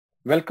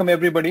Welcome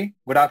everybody.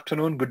 Good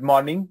afternoon, good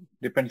morning,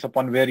 depends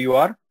upon where you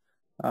are.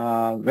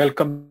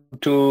 Welcome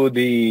to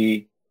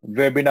the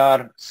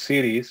webinar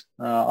series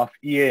of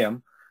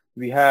EAM.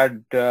 We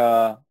had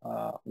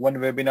one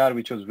webinar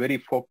which was very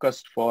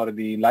focused for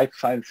the life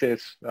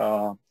sciences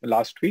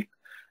last week.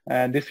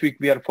 And this week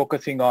we are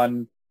focusing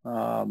on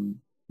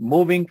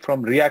moving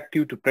from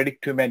reactive to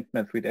predictive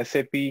maintenance with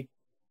SAP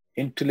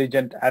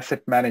Intelligent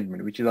Asset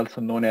Management, which is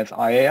also known as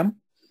IAM.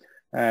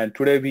 And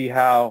today we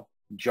have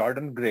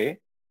Jordan Gray.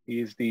 He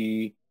is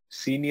the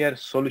Senior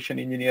Solution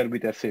Engineer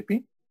with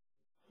SAP.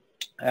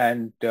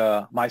 And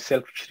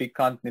myself,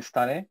 Shrikant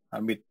Nistane.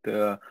 I'm with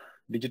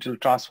Digital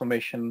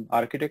Transformation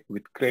Architect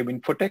with Crave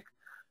Infotech.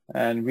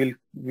 And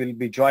we'll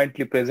be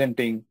jointly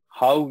presenting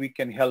how we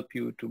can help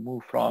you to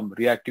move from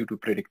reactive to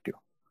predictive.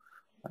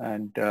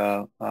 And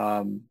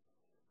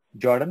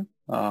Jordan,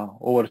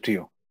 over to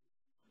you.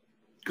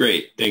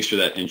 Great. Thanks for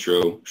that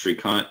intro,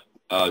 Shrikant.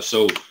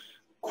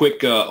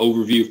 Quick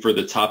overview for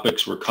the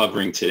topics we're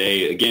covering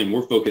today. Again,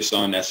 we're focused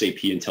on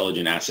SAP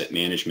Intelligent Asset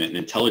Management, and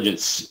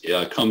intelligence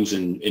comes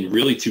in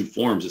really two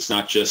forms. It's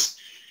not just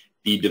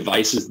the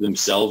devices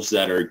themselves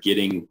that are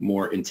getting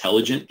more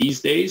intelligent these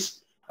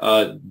days.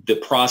 The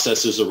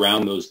processes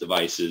around those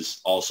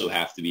devices also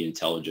have to be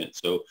intelligent.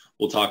 So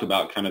we'll talk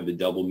about kind of the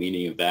double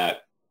meaning of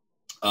that.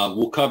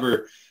 We'll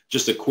cover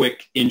just a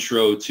quick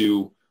intro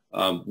to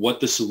what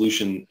the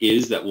solution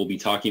is that we'll be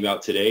talking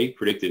about today,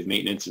 predictive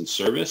maintenance and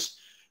service.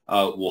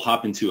 We'll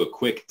hop into a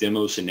quick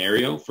demo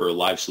scenario for a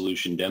live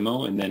solution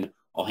demo, and then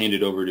I'll hand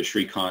it over to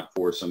Shrikant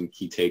for some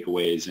key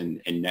takeaways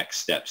and next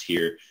steps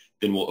here.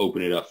 Then we'll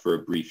open it up for a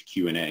brief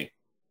Q&A.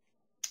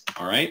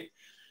 All right.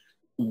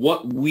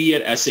 What we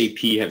at SAP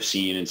have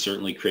seen, and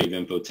certainly Crave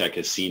Infotech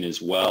has seen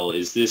as well,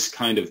 is this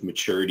kind of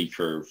maturity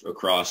curve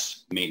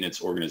across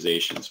maintenance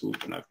organizations. Ooh,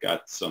 and I've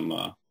got some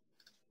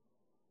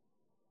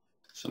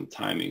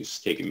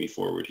timings taking me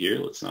forward here.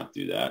 Let's not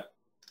do that.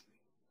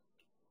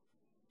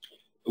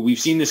 We've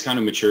seen this kind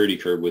of maturity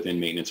curve within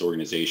maintenance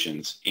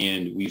organizations,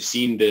 and we've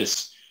seen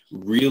this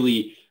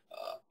really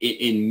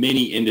in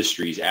many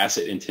industries,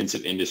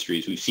 asset-intensive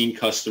industries. We've seen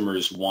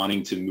customers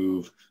wanting to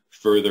move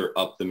further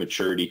up the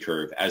maturity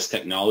curve as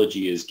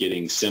technology is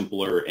getting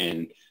simpler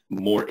and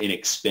more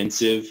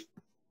inexpensive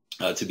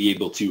to be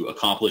able to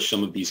accomplish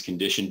some of these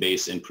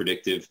condition-based and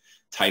predictive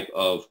type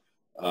of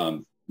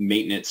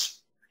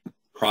maintenance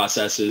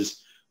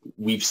processes.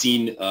 We've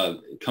seen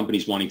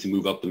companies wanting to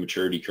move up the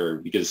maturity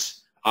curve because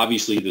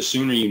obviously, the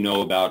sooner you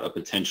know about a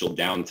potential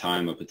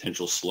downtime, a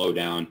potential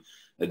slowdown,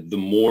 the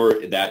more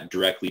that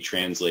directly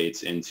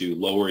translates into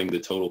lowering the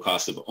total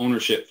cost of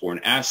ownership for an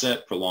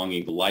asset,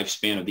 prolonging the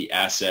lifespan of the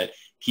asset,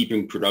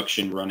 keeping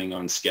production running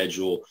on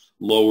schedule,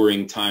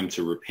 lowering time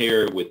to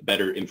repair with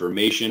better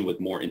information, with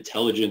more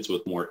intelligence,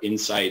 with more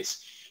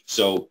insights.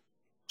 So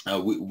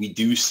we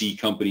do see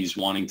companies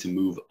wanting to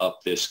move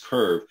up this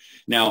curve.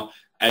 Now,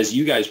 as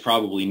you guys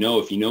probably know,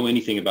 if you know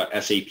anything about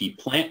SAP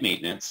plant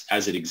maintenance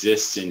as it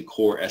exists in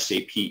core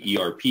SAP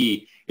ERP,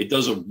 it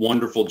does a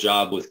wonderful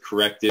job with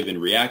corrective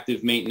and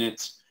reactive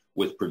maintenance,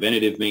 with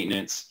preventative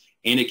maintenance,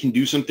 and it can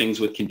do some things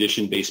with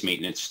condition-based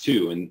maintenance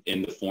too,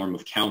 in the form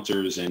of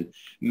counters and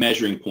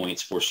measuring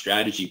points for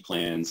strategy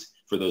plans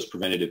for those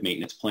preventative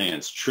maintenance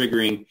plans,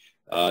 triggering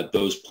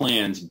those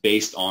plans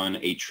based on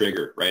a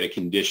trigger, right, a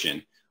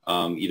condition,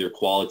 either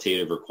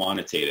qualitative or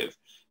quantitative.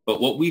 But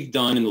what we've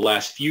done in the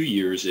last few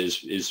years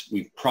is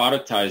we've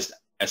productized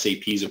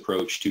SAP's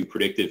approach to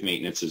predictive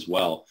maintenance as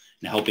well,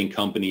 and helping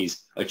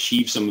companies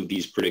achieve some of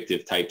these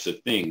predictive types of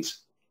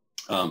things.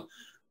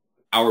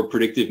 Our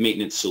predictive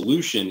maintenance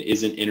solution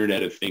is an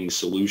Internet of Things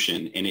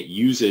solution, and it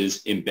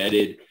uses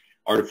embedded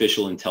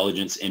artificial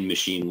intelligence and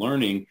machine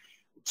learning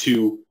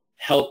to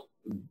help,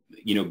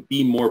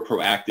 be more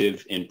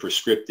proactive and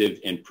prescriptive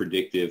and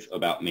predictive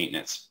about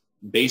maintenance,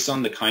 based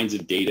on the kinds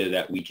of data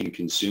that we can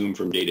consume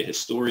from data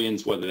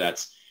historians, whether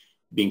that's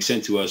being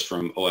sent to us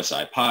from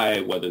OSI Pi,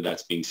 whether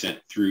that's being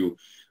sent through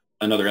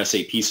another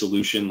SAP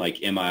solution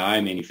like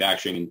MII,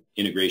 Manufacturing,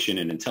 Integration,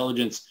 and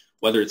Intelligence,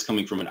 whether it's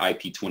coming from an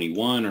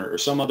IP21 or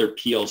some other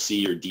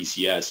PLC or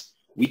DCS,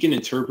 we can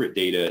interpret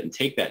data and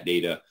take that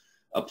data,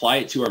 apply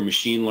it to our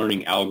machine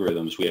learning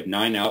algorithms. We have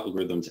 9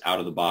 algorithms out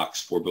of the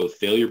box for both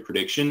failure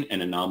prediction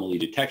and anomaly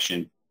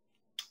detection,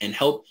 and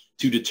help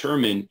to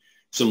determine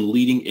some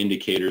leading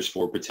indicators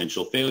for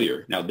potential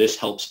failure. Now, this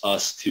helps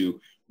us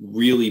to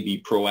really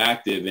be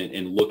proactive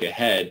and look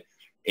ahead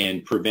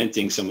and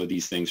preventing some of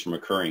these things from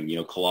occurring,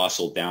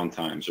 colossal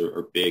downtimes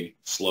or big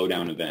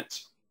slowdown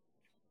events.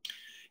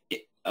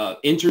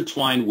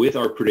 Intertwined with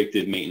our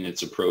predictive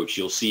maintenance approach,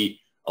 you'll see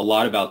a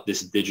lot about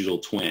this digital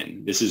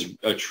twin. This is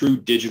a true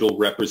digital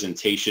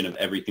representation of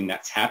everything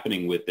that's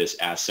happening with this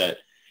asset,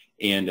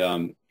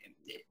 and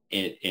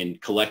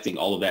collecting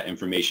all of that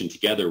information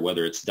together,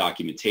 whether it's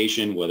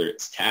documentation, whether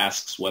it's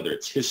tasks, whether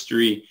it's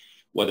history,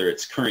 whether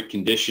it's current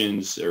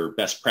conditions or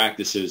best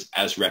practices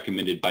as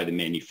recommended by the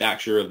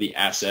manufacturer of the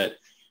asset.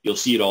 You'll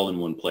see it all in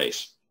one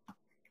place.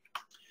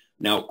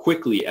 Now,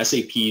 quickly,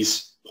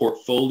 SAP's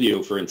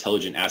portfolio for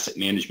intelligent asset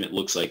management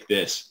looks like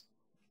this.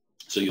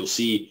 So you'll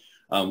see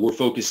We're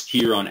focused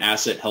here on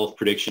asset health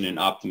prediction and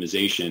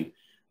optimization,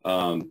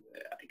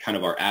 kind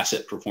of our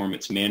asset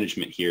performance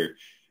management here.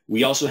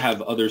 We also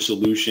have other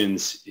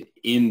solutions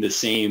in the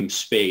same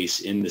space,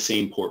 in the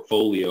same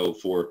portfolio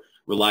for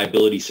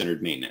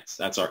reliability-centered maintenance.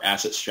 That's our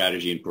asset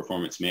strategy and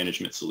performance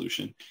management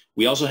solution.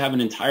 We also have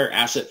an entire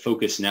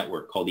asset-focused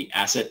network called the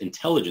Asset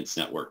Intelligence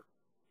Network.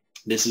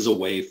 This is a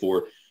way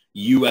for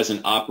you as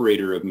an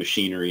operator of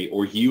machinery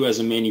or you as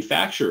a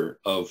manufacturer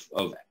of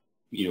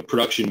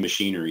production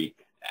machinery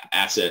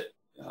assets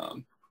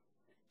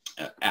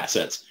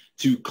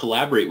to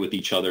collaborate with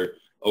each other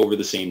over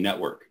the same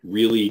network,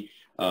 really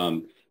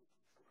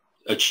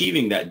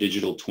achieving that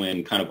digital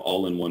twin kind of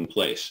all in one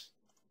place.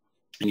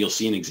 And you'll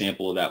see an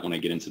example of that when I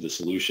get into the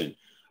solution.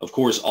 Of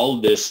course, all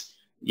of this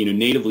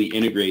natively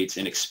integrates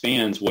and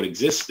expands what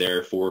exists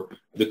there for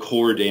the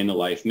core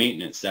day-in-the-life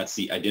maintenance. That's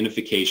the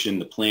identification,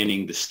 the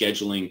planning, the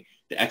scheduling,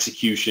 the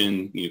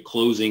execution,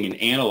 closing and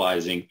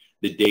analyzing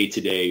the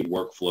day-to-day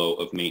workflow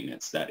of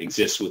maintenance that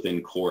exists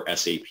within core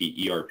SAP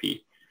ERP.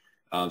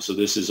 So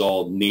this is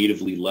all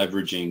natively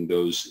leveraging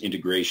those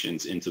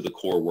integrations into the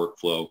core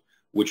workflow,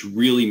 which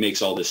really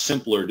makes all this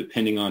simpler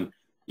depending on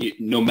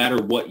no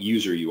matter what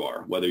user you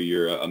are, whether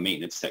you're a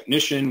maintenance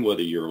technician,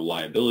 whether you're a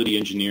reliability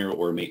engineer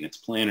or a maintenance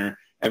planner,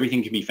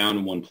 everything can be found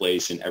in one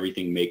place and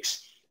everything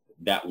makes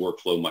that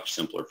workflow much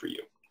simpler for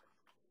you.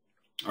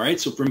 All right,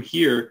 so from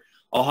here,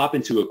 I'll hop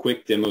into a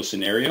quick demo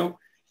scenario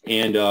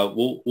and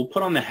we'll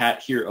put on the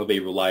hat here of a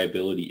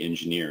reliability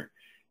engineer.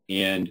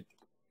 And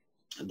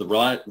the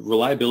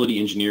reliability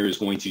engineer is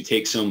going to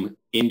take some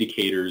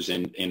indicators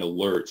and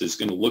alerts. It's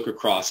going to look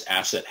across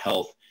asset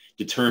health,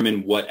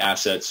 determine what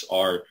assets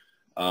are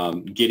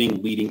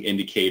getting leading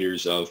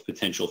indicators of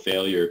potential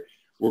failure.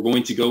 We're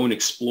going to go and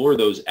explore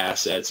those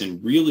assets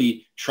and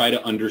really try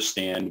to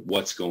understand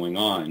what's going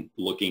on,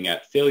 looking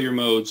at failure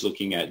modes,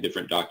 looking at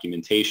different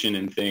documentation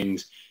and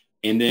things,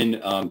 and then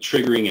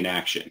triggering an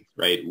action,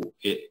 right?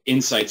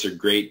 Insights are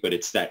great, but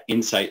it's that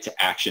insight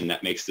to action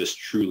that makes this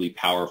truly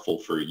powerful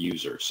for a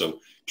user. So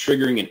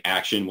triggering an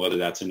action, whether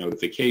that's a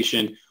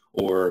notification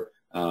or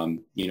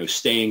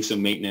staying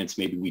some maintenance,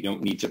 maybe we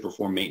don't need to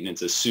perform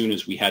maintenance as soon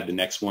as we had the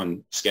next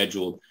one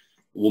scheduled.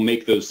 We'll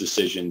make those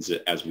decisions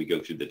as we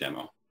go through the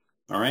demo.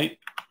 All right.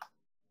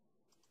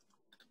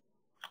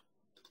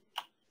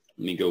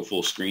 Let me go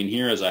full screen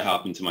here as I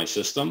hop into my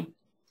system.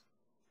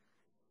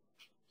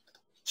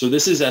 So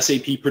this is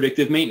SAP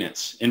Predictive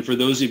Maintenance. And for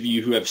those of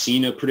you who have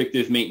seen a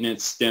predictive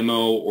maintenance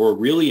demo or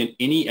really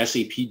any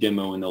SAP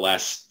demo in the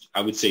last,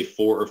 I would say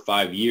 4 or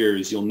 5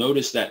 years, you'll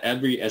notice that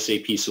every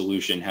SAP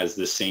solution has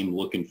the same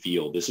look and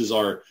feel. This is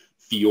our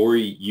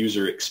Fiori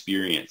user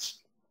experience.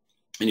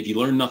 And if you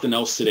learn nothing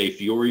else today,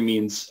 Fiori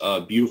means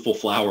beautiful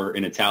flower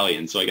in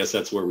Italian. So I guess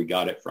that's where we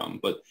got it from.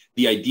 But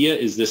the idea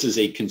is this is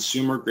a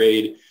consumer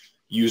grade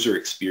user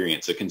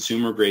experience, a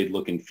consumer grade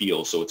look and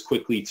feel. So it's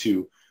quickly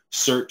to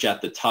search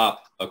at the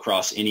top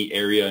across any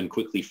area and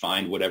quickly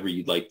find whatever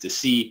you'd like to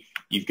see.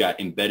 You've got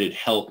embedded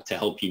help to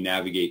help you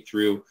navigate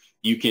through.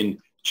 You can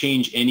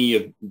change any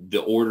of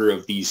the order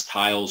of these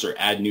tiles or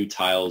add new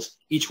tiles.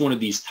 Each one of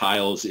these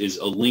tiles is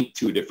a link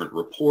to a different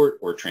report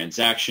or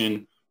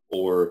transaction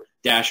or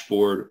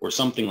dashboard or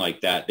something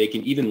like that. They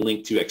can even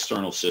link to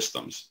external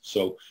systems.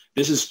 So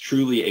this is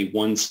truly a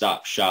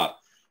one-stop shop.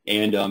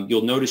 And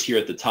you'll notice here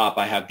at the top,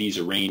 I have these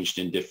arranged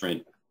in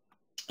different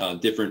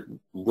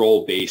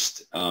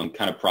role-based kind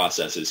of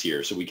processes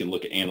here. So we can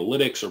look at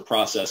analytics or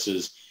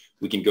processes.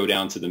 We can go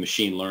down to the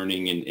machine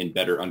learning and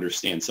better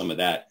understand some of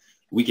that.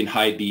 We can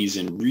hide these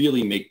and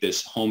really make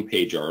this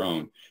homepage our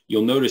own.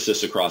 You'll notice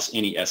this across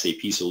any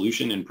SAP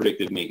solution, and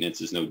predictive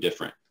maintenance is no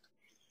different.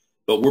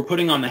 But we're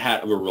putting on the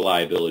hat of a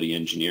reliability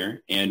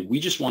engineer, and we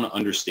just want to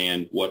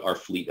understand what our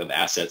fleet of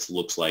assets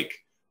looks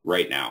like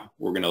right now.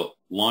 We're going to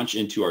launch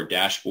into our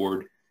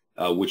dashboard,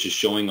 which is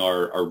showing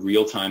our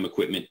real-time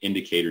equipment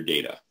indicator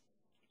data.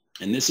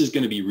 And this is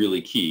going to be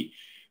really key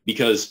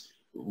because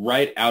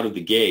right out of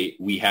the gate,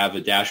 we have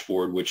a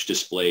dashboard which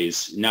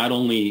displays not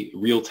only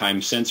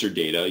real-time sensor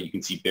data, you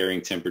can see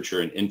bearing temperature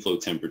and inflow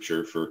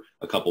temperature for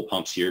a couple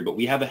pumps here, but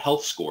we have a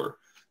health score.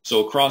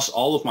 So across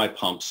all of my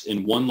pumps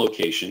in one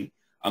location,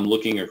 I'm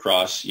looking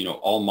across,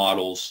 all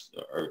models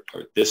or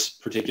this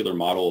particular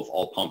model of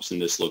all pumps in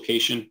this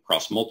location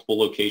across multiple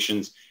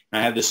locations. And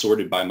I have this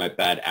sorted by my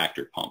bad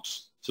actor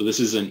pumps. So this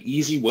is an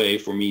easy way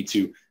for me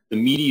to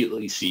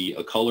immediately see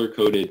a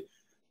color-coded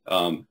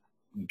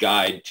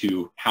guide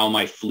to how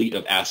my fleet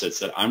of assets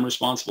that I'm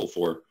responsible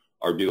for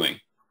are doing.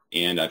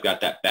 And I've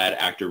got that bad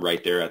actor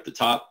right there at the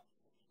top.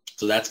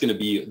 So that's going to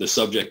be the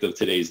subject of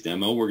today's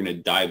demo. We're going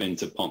to dive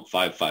into pump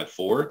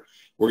 554.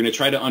 We're going to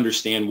try to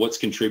understand what's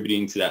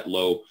contributing to that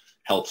low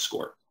health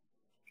score.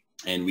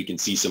 And we can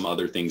see some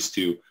other things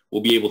too.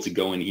 We'll be able to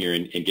go in here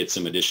and get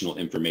some additional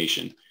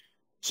information.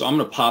 So I'm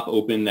going to pop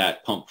open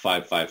that pump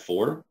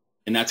 554,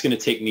 and that's going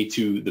to take me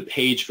to the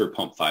page for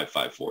pump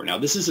 554. Now,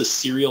 this is a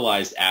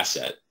serialized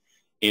asset,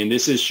 and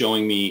this is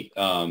showing me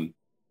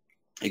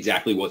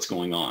exactly what's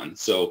going on.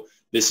 So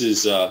this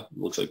is,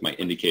 looks like my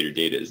indicator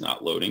data is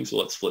not loading. So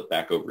let's flip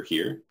back over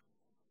here.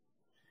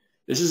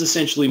 This is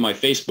essentially my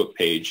Facebook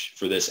page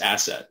for this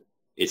asset.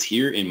 It's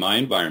here in my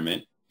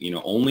environment.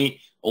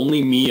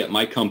 Only me at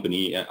my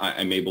company,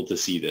 I'm able to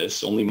see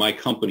this. Only my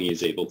company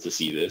is able to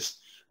see this.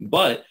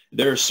 But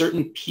there are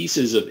certain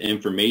pieces of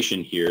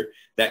information here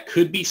that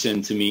could be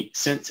sent to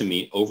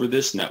me over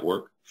this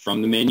network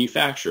from the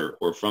manufacturer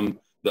or from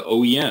the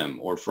OEM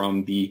or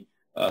from the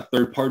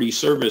third-party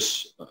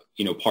service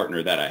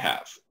partner that I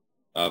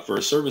have for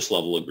a service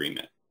level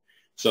agreement.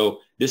 So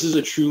this is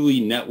a truly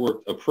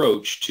networked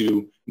approach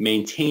to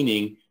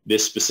maintaining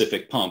this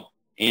specific pump,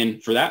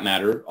 and for that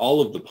matter,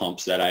 all of the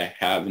pumps that I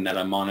have and that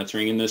I'm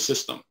monitoring in this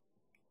system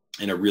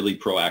in a really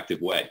proactive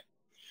way.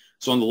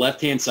 So on the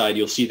left-hand side,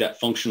 you'll see that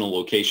functional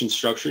location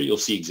structure. You'll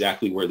see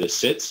exactly where this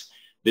sits.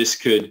 This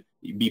could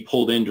be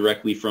pulled in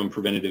directly from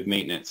preventative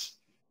maintenance,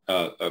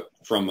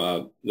 from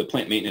the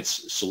plant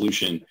maintenance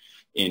solution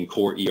in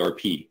core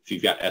ERP, if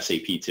you've got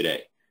SAP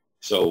today.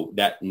 So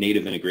that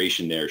native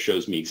integration there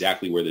shows me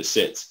exactly where this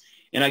sits.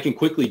 And I can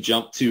quickly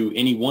jump to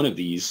any one of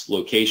these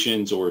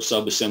locations or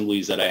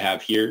sub-assemblies that I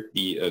have here,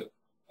 the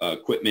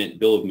equipment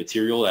bill of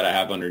material that I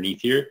have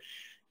underneath here,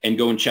 and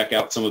go and check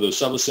out some of those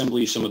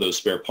sub-assemblies, some of those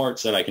spare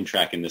parts that I can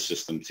track in the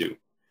system too,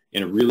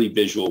 in a really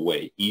visual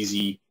way,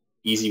 easy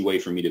way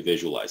for me to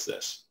visualize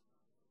this.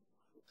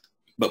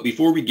 But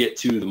before we get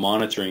to the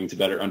monitoring to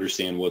better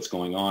understand what's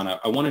going on,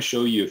 I want to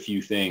show you a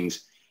few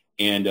things,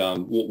 and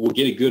we'll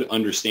get a good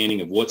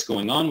understanding of what's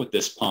going on with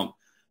this pump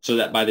so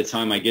that by the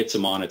time I get to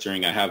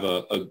monitoring, I have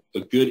a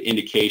good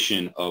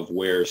indication of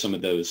where some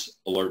of those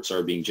alerts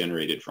are being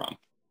generated from.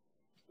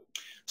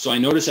 So I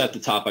notice at the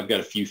top, I've got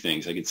a few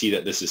things. I can see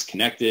that this is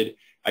connected.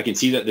 I can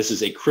see that this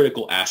is a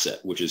critical asset,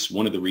 which is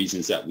one of the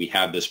reasons that we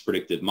have this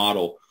predictive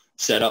model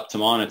set up to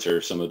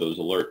monitor some of those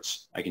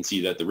alerts. I can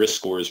see that the risk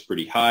score is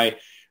pretty high.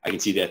 I can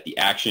see that the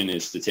action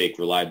is to take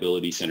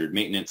reliability-centered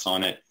maintenance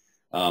on it.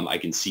 I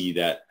can see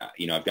that,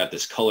 I've got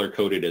this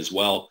color-coded as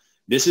well.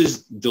 This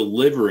is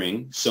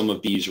delivering some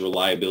of these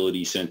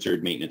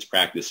reliability-centered maintenance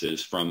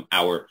practices from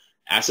our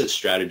asset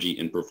strategy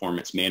and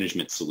performance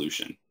management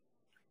solution.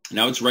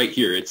 Now it's right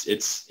here.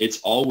 It's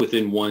all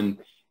within one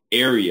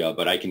area,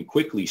 but I can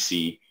quickly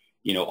see,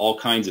 all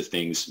kinds of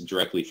things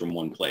directly from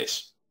one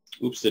place.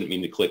 Oops, didn't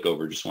mean to click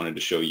over. Just wanted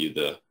to show you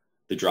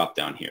the drop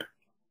down here.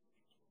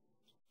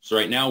 So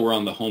right now we're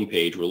on the home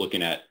page. We're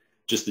looking at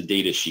just the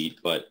data sheet,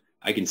 but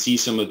I can see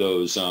some of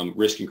those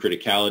risk and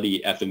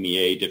criticality,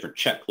 FMEA, different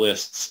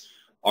checklists,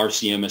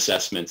 RCM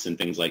assessments, and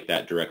things like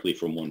that directly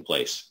from one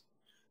place.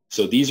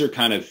 So these are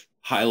kind of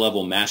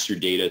high-level master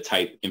data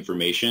type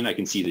information. I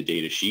can see the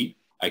data sheet.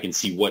 I can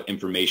see what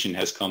information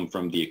has come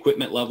from the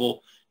equipment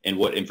level and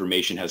what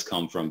information has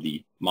come from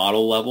the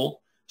model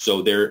level.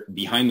 So there,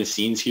 behind the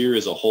scenes here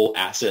is a whole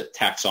asset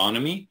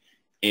taxonomy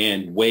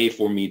and way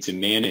for me to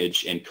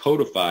manage and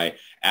codify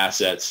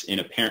assets in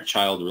a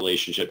parent-child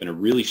relationship in a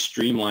really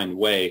streamlined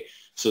way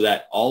so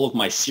that all of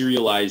my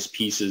serialized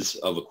pieces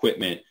of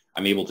equipment,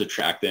 I'm able to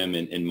track them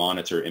and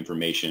monitor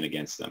information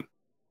against them.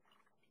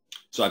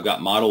 So I've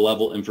got model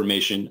level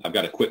information. I've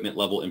got equipment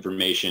level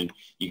information.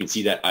 You can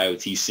see that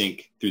IoT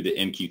sync through the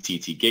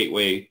MQTT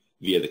gateway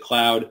via the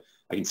cloud.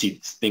 I can see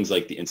things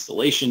like the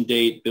installation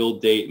date,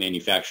 build date,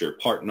 manufacturer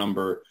part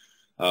number.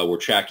 We're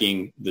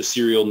tracking the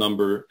serial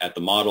number at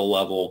the model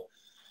level.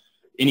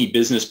 Any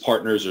business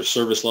partners or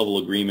service level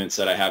agreements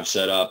that I have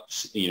set up,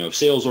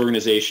 sales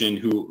organization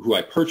who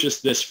I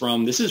purchased this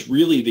from. This is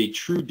really the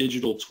true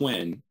digital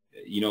twin.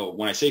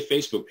 When I say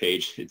Facebook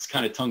page, it's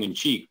kind of tongue in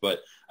cheek,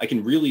 but I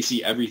can really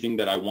see everything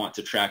that I want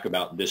to track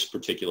about this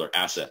particular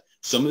asset.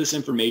 Some of this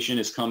information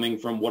is coming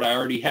from what I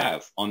already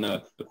have on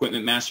the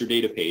equipment master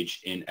data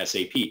page in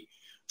SAP.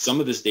 Some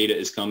of this data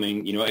is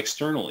coming,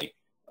 externally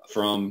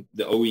from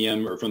the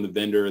OEM or from the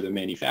vendor or the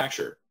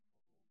manufacturer.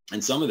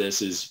 And some of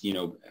this is,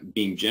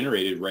 being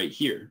generated right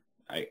here.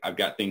 I've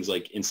got things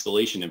like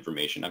installation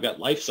information. I've got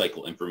life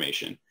cycle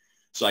information.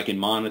 So I can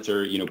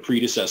monitor,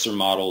 predecessor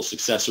model,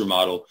 successor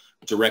model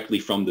directly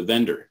from the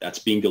vendor. That's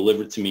being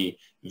delivered to me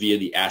via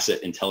the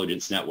Asset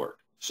Intelligence Network.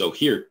 So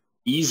here,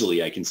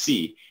 easily I can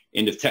see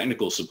end of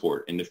technical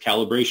support, end of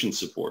calibration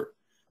support,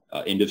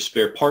 end of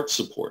spare parts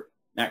support,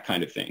 that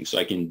kind of thing. So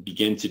I can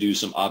begin to do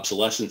some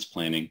obsolescence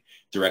planning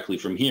directly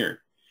from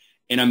here.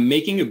 And I'm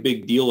making a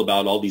big deal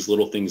about all these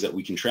little things that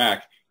we can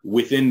track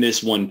within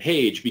this one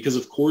page because,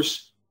 of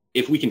course,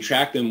 if we can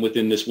track them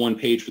within this one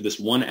page for this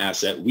one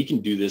asset, we can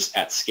do this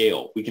at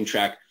scale. We can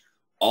track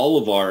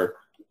all of our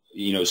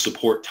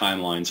support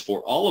timelines for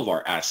all of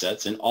our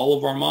assets and all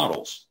of our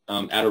models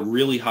at a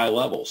really high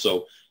level.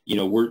 So,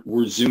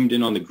 we're zoomed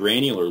in on the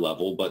granular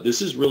level, but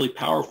this is really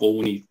powerful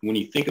when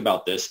you think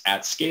about this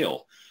at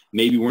scale.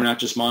 Maybe we're not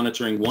just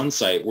monitoring one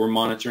site, we're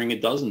monitoring a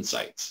dozen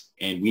sites,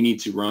 and we need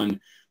to run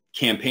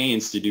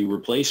campaigns to do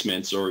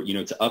replacements or,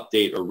 to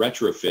update or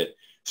retrofit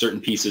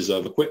certain pieces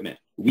of equipment.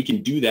 We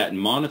can do that and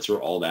monitor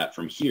all that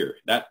from here.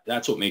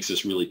 That's what makes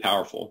this really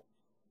powerful.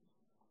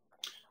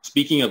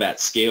 Speaking of at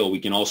scale, we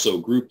can also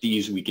group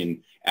these. We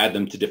can add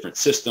them to different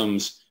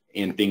systems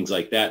and things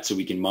like that so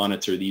we can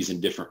monitor these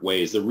in different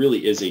ways. There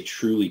really is a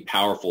truly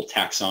powerful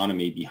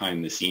taxonomy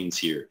behind the scenes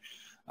here.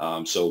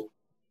 So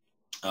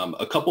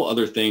A couple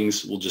other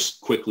things, we'll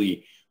just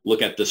quickly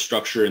look at the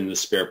structure and the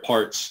spare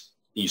parts.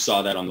 You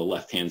saw that on the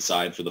left-hand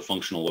side for the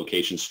functional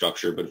location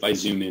structure, but if I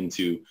zoom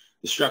into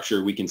the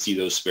structure, we can see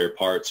those spare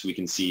parts. We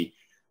can see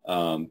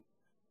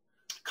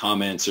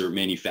comments or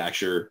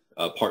manufacturer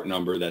part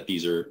number that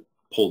these are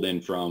pulled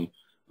in from.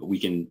 We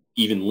can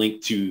even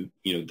link to,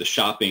 the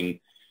shopping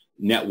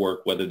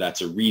network, whether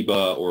that's a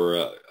Reba or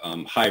a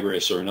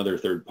Hybris or another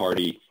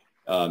third-party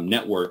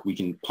network. We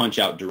can punch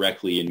out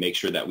directly and make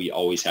sure that we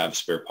always have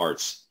spare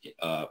parts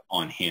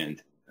on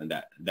hand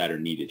that are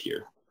needed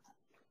here.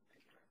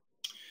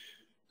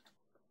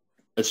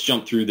 Let's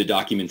jump through the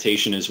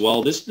documentation as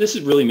well. This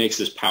really makes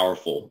this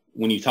powerful.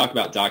 When you talk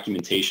about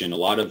documentation, a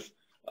lot of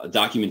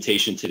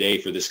documentation today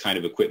for this kind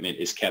of equipment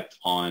is kept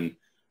on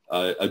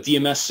a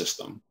DMS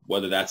system,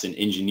 whether that's an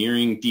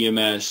engineering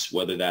DMS,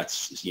 whether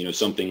that's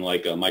something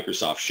like a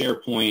Microsoft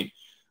SharePoint,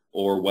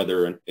 or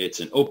whether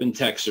it's an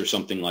OpenText or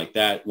something like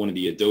that, one of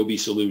the Adobe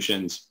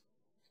solutions.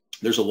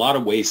 There's a lot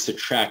of ways to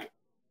track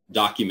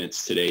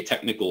documents today,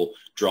 technical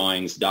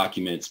drawings,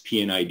 documents,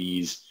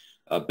 PNIDs,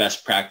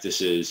 best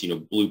practices,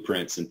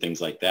 blueprints and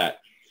things like that.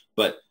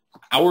 But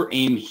our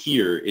aim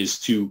here is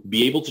to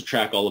be able to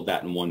track all of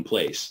that in one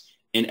place.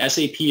 And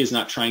SAP is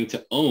not trying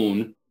to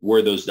own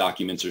where those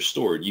documents are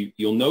stored.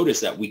 You'll notice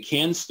that we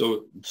can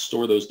store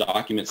those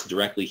documents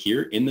directly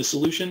here in the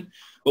solution,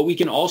 but we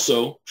can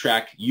also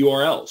track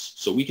URLs.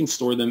 So we can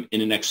store them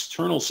in an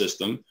external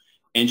system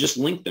and just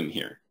link them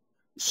here.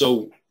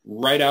 So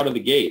right out of the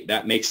gate,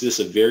 that makes this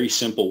a very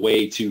simple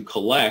way to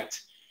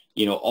collect,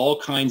 all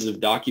kinds of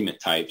document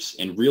types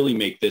and really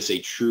make this a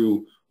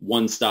true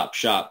one-stop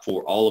shop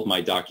for all of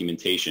my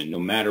documentation, no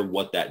matter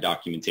what that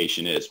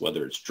documentation is,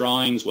 whether it's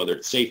drawings, whether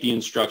it's safety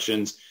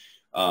instructions,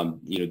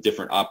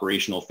 different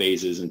operational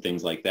phases and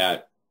things like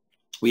that.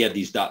 We have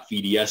these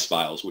 .vds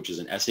files, which is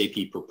an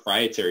SAP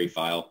proprietary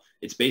file.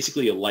 It's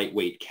basically a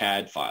lightweight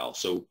CAD file.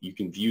 So you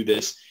can view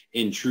this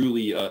in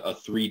truly a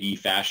 3D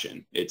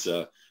fashion. It's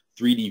a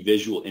 3D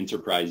visual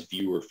enterprise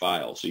viewer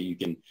file. So you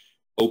can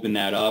open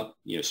that up,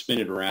 spin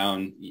it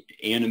around,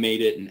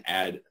 animate it, and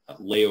add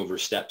layover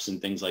steps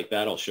and things like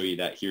that. I'll show you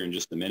that here in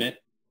just a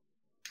minute.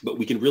 But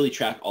we can really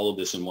track all of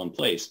this in one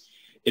place.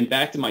 And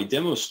back to my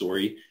demo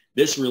story,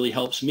 this really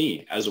helps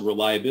me as a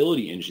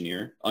reliability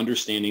engineer,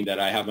 understanding that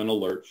I have an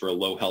alert for a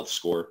low health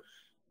score.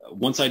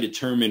 Once I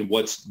determine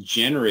what's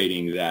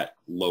generating that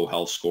low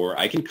health score,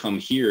 I can come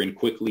here and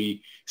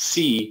quickly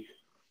see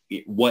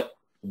what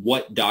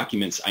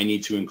documents I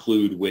need to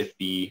include with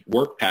the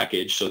work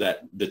package so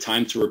that the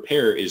time to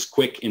repair is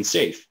quick and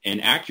safe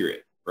and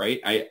accurate, right?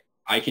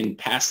 I can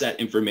pass that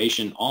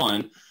information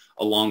on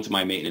along to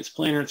my maintenance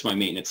planner, to my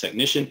maintenance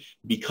technician,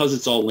 because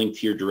it's all linked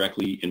here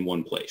directly in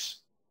one place.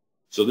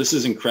 So this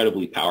is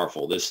incredibly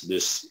powerful.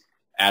 This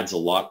adds a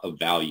lot of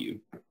value.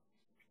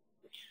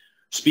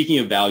 Speaking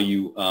of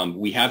value,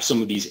 we have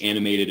some of these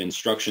animated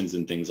instructions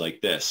and things like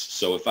this.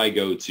 So if I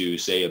go to,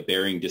 say, a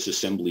bearing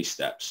disassembly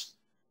steps,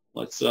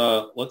 let's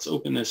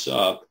open this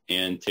up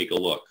and take a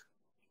look.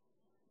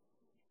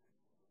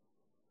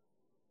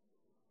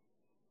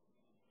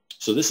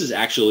 So this is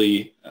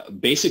actually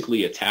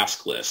basically a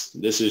task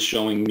list. This is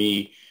showing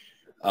me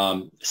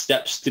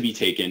steps to be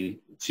taken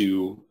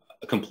to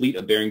complete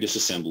a bearing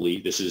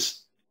disassembly. This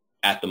is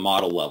at the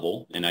model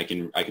level, and I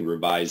can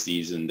revise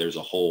these, and there's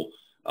a whole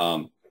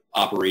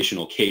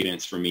operational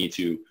cadence for me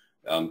to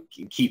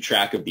keep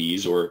track of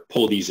these or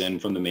pull these in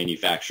from the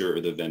manufacturer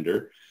or the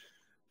vendor.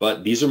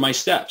 But these are my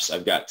steps.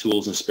 I've got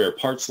tools and spare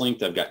parts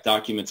linked. I've got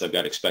documents. I've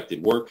got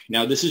expected work.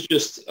 Now, this is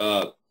just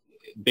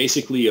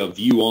basically a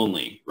view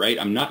only, right?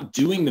 I'm not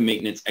doing the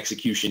maintenance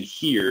execution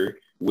here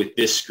with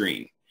this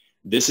screen.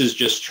 This is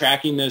just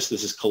tracking this.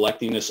 This is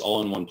collecting this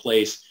all in one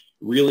place,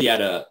 really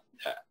at a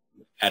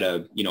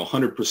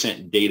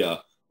 100%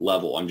 data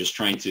level. I'm just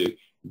trying to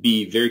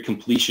be very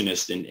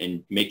completionist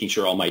and making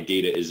sure all my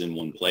data is in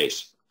one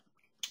place.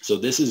 So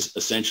this is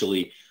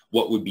essentially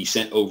what would be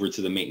sent over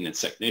to the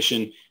maintenance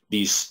technician,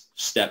 these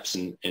steps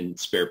and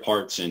spare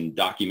parts and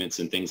documents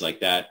and things like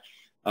that.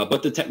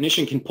 But the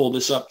technician can pull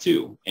this up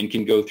too and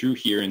can go through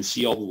here and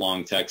see all the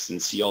long text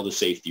and see all the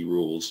safety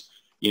rules,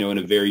 in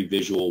a very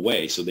visual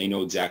way, so they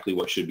know exactly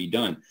what should be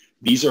done.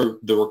 These are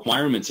the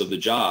requirements of the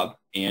job,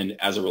 and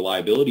as a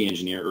reliability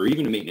engineer or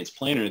even a maintenance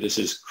planner, this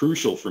is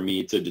crucial for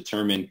me to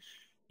determine,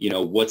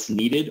 what's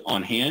needed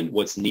on hand,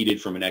 what's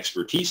needed from an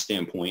expertise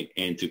standpoint,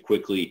 and to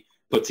quickly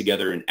put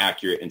together an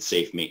accurate and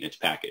safe maintenance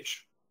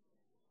package.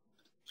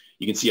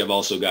 You can see I've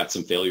also got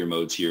some failure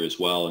modes here as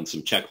well and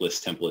some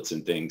checklist templates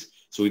and things.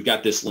 So we've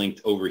got this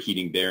linked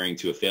overheating bearing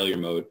to a failure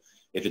mode.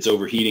 If it's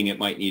overheating, it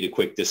might need a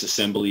quick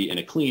disassembly and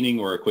a cleaning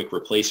or a quick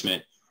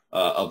replacement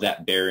of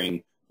that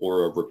bearing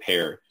or a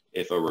repair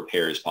if a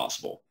repair is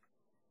possible.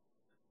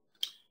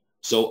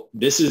 So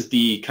this is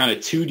the kind of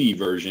 2D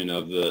version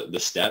of the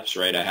steps,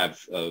 right? I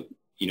have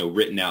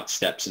written out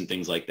steps and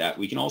things like that.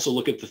 We can also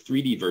look at the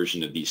 3D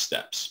version of these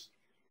steps.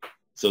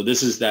 So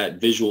this is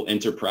that visual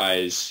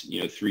enterprise,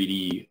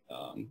 3D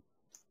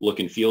look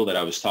and feel that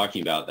I was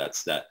talking about.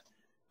 That's that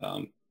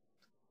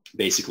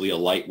basically a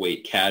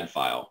lightweight CAD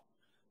file.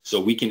 So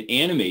we can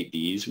animate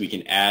these. We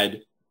can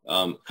add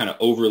kind of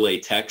overlay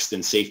text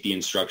and safety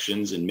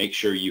instructions and make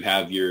sure you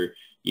have your,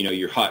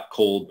 your hot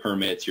cold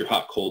permits, your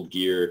hot cold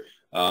gear,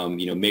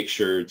 make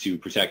sure to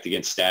protect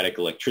against static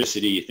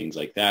electricity, things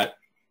like that.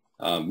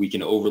 We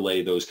can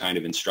overlay those kind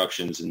of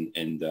instructions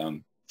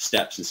and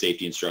steps and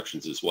safety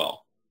instructions as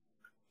well.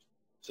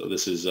 So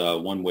this is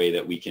one way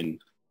that we can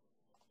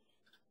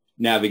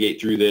navigate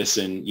through this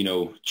and,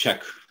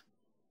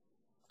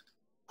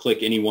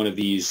 click any one of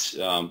these,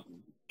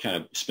 kind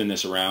of spin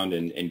this around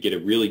and get a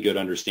really good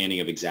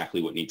understanding of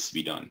exactly what needs to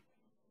be done.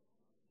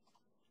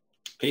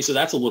 Okay, so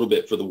that's a little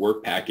bit for the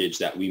work package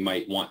that we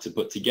might want to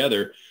put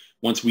together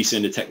once we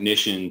send a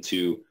technician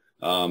to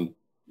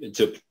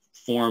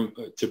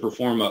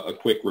perform a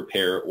quick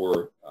repair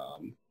or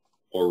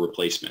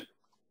replacement.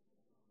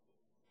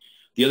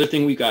 The other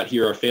thing we got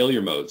here are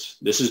failure modes.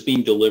 This is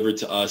being delivered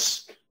to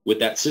us with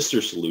that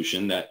sister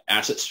solution, that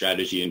asset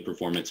strategy and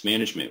performance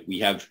management. We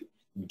have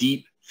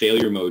deep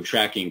failure mode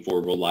tracking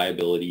for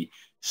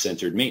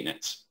reliability-centered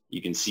maintenance.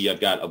 You can see I've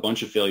got a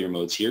bunch of failure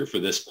modes here for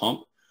this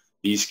pump.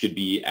 These could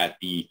be at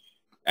the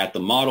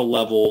model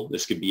level.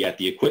 This could be at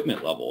the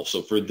equipment level.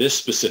 So for this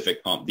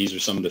specific pump, these are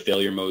some of the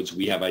failure modes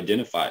we have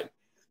identified.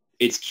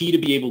 It's key to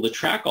be able to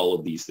track all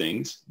of these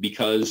things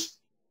because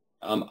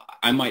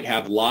I might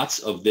have lots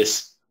of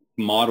this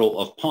model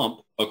of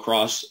pump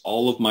across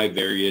all of my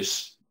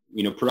various,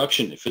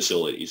 production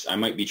facilities. I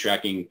might be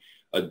tracking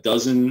a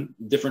dozen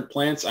different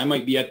plants. I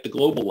might be at the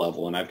global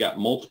level and I've got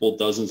multiple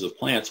dozens of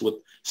plants with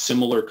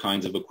similar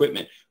kinds of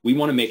equipment. We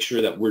want to make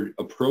sure that we're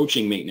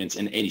approaching maintenance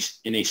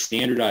in a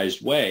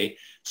standardized way.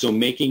 So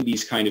making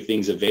these kind of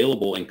things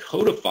available and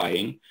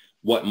codifying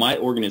what my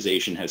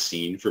organization has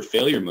seen for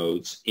failure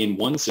modes in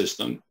one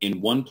system,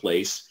 in one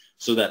place,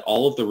 so that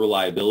all of the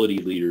reliability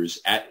leaders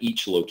at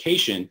each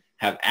location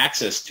have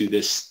access to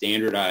this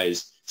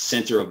standardized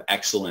center of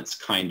excellence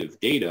kind of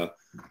data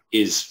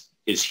is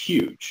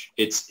huge.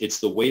 It's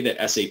the way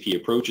that SAP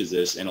approaches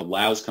this and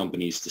allows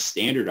companies to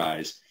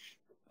standardize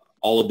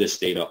all of this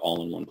data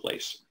all in one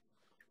place.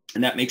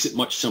 And that makes it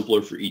much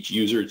simpler for each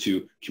user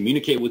to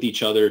communicate with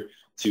each other,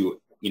 to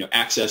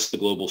access the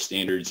global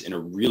standards in a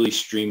really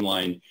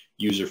streamlined,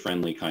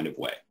 user-friendly kind of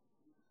way.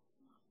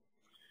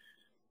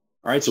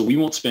 All right, so we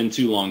won't spend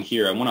too long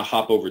here. I want to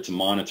hop over to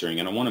monitoring,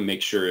 and I want to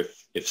make sure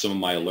if some of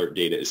my alert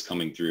data is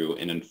coming through.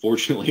 And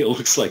unfortunately, it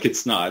looks like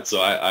it's not.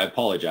 So I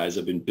apologize.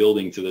 I've been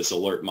building to this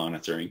alert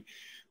monitoring.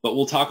 But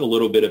we'll talk a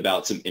little bit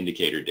about some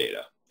indicator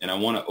data. And I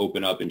want to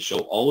open up and show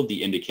all of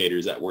the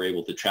indicators that we're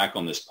able to track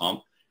on this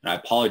pump. And I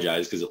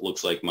apologize because it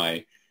looks like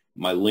my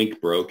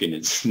link broke and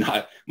it's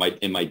not,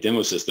 my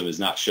demo system is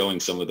not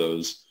showing some of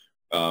those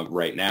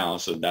right now.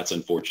 So that's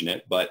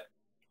unfortunate. But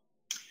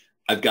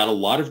I've got a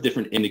lot of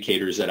different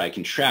indicators that I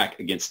can track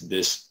against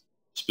this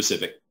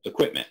specific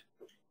equipment.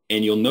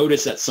 And you'll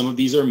notice that some of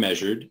these are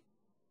measured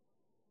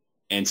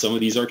and some of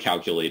these are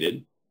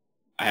calculated.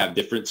 I have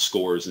different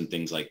scores and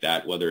things like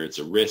that, whether it's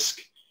a risk,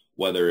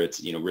 whether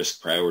it's,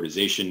 risk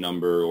prioritization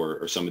number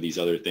or some of these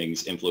other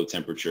things, inflow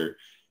temperature.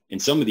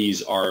 And some of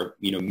these are,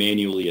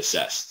 manually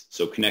assessed.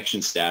 So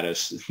connection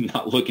status,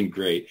 not looking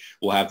great.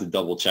 We'll have to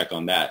double check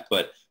on that.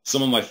 But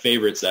some of my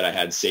favorites that I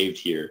had saved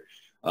here,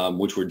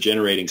 which were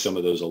generating some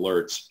of those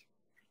alerts,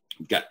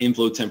 we've got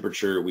inflow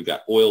temperature, we've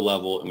got oil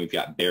level, and we've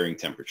got bearing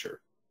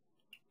temperature.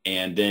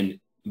 And then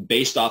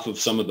based off of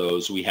some of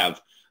those, we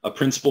have a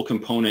principal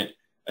component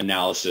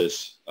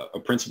analysis, a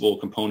principal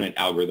component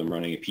algorithm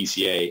running, a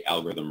PCA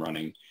algorithm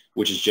running,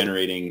 which is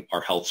generating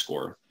our health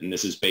score. And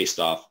this is based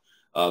off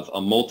of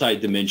a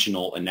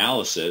multi-dimensional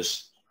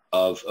analysis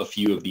of a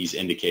few of these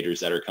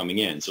indicators that are coming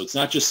in. So it's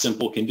not just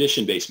simple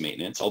condition-based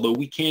maintenance, although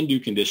we can do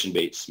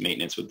condition-based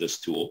maintenance with this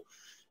tool.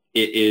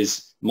 It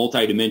is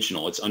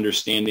multi-dimensional. It's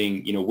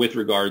understanding, with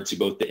regard to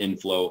both the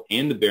inflow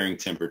and the bearing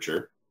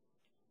temperature,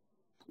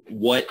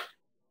 what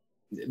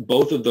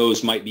both of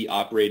those might be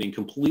operating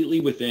completely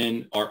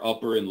within our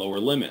upper and lower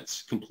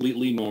limits,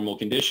 completely normal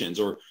conditions,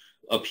 or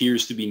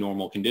appears to be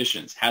normal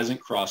conditions, hasn't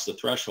crossed the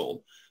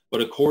threshold.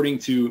 But according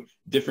to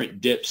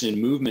different dips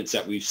and movements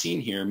that we've seen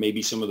here,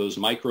 maybe some of those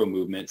micro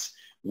movements,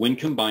 when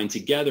combined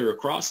together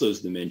across those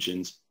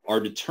dimensions,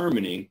 are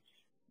determining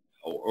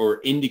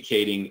or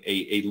indicating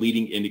a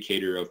leading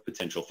indicator of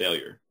potential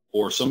failure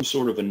or some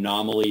sort of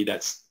anomaly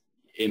that's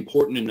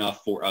important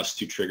enough for us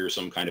to trigger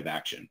some kind of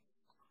action.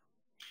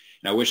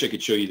 And I wish I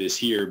could show you this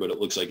here, but it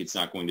looks like it's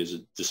not going to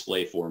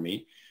display for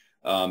me.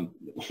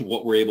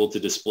 What we're able to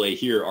display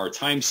here are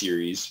time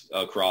series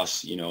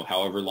across,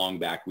 however long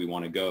back we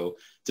want to go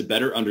to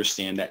better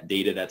understand that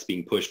data that's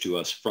being pushed to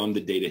us from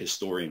the data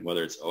historian,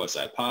 whether it's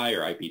OSI-PI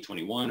or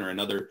IP21 or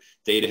another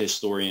data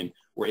historian.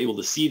 We're able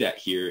to see that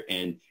here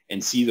and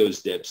see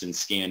those dips and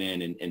scan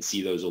in and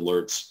see those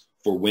alerts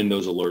for when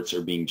those alerts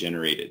are being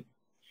generated.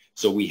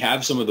 So we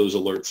have some of those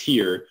alerts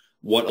here.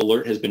 What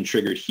alert has been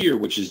triggered here,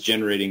 which is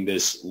generating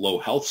this low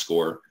health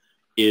score,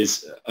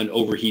 is an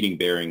overheating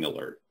bearing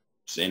alert.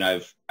 And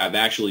I've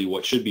actually,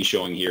 what should be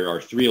showing here are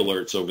 3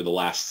 alerts over the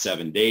last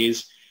 7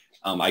 days.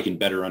 I can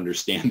better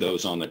understand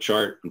those on the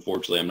chart.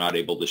 Unfortunately, I'm not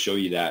able to show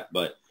you that,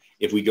 but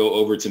If we go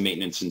over to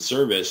maintenance and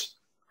service,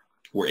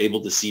 we're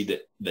able to see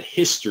the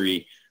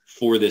history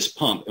for this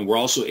pump. And we're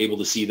also able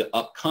to see the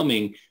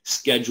upcoming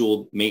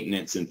scheduled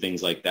maintenance and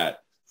things like that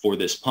for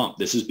this pump.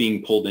 This is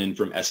being pulled in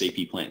from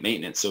SAP Plant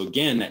Maintenance. So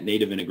again, that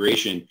native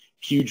integration,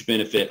 huge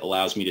benefit,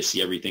 allows me to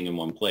see everything in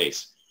one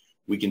place.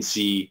 We can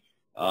see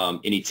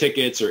any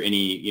tickets or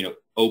any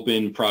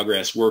open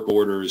progress work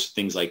orders,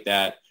 things like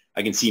that.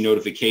 I can see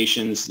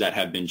notifications that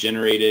have been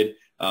generated.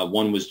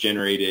 One was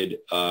generated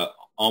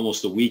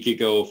almost a week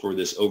ago for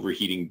this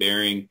overheating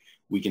bearing.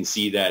 We can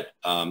see that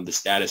the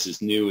status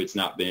is new. It's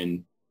not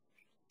been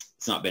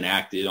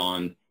acted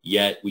on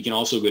yet. We can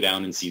also go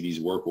down and see these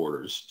work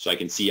orders. So I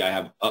can see I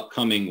have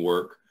upcoming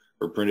work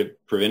or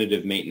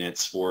preventative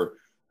maintenance for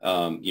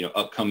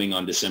upcoming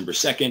on December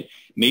 2nd.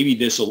 Maybe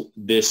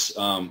this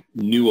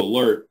new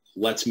alert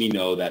lets me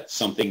know that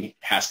something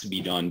has to be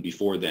done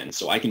before then.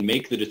 So I can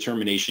make the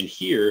determination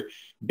here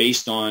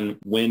based on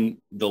when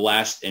the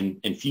last and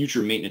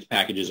future maintenance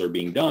packages are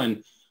being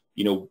done,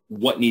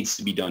 what needs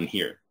to be done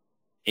here.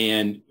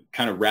 And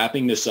kind of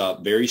wrapping this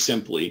up very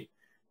simply,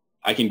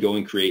 I can go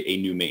and create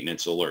a new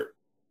maintenance alert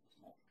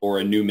or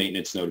a new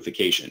maintenance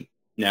notification.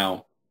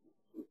 Now,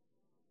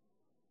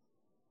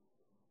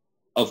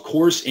 of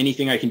course,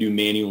 anything I can do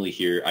manually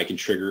here, I can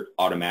trigger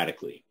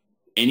automatically.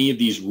 Any of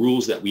these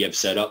rules that we have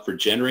set up for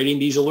generating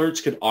these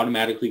alerts could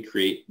automatically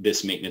create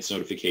this maintenance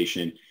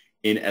notification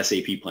in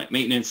SAP Plant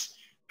Maintenance.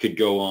 Could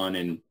go on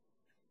and,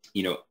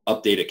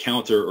 update a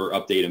counter or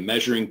update a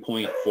measuring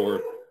point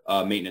for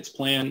a maintenance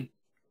plan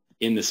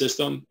in the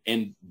system,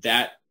 and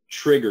that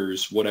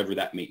triggers whatever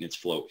that maintenance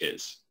flow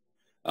is.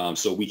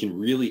 So we can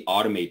really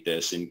automate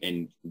this,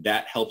 and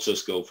that helps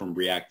us go from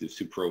reactive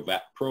to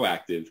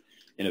proactive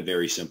in a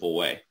very simple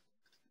way.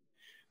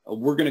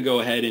 We're going to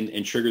go ahead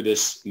and trigger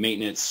this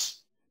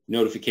maintenance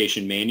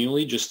notification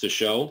manually just to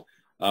show.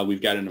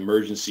 We've got an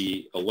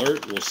emergency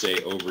alert. We'll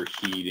say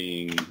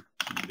overheating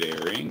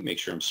bearing, make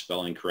sure I'm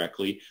spelling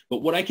correctly.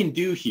 But what I can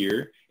do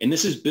here, and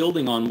this is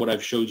building on what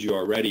I've showed you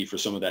already for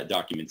some of that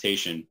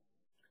documentation,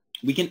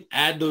 we can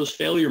add those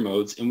failure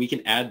modes and we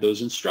can add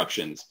those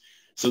instructions.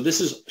 So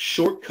this is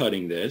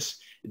shortcutting this.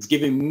 It's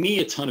giving me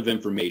a ton of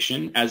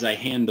information as I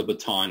hand the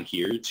baton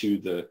here to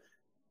the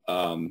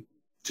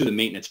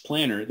maintenance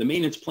planner. The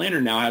maintenance planner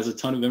now has a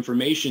ton of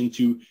information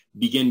to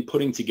begin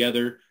putting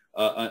together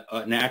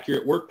an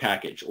accurate work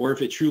package. Or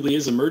if it truly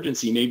is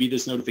emergency, maybe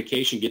this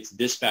notification gets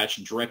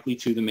dispatched directly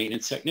to the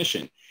maintenance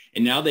technician.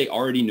 And now they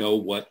already know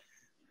what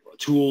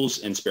tools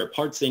and spare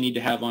parts they need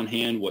to have on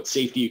hand, what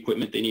safety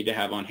equipment they need to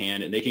have on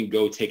hand, and they can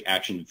go take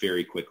action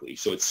very quickly.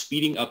 So it's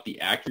speeding up the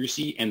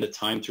accuracy and the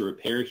time to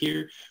repair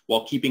here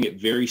while keeping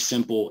it very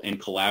simple and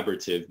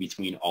collaborative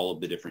between all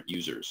of the different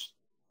users.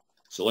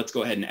 So let's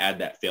go ahead and add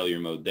that failure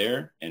mode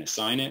there and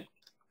assign it.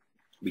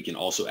 We can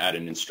also add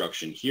an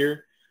instruction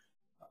here.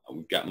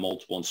 We've got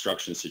multiple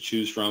instructions to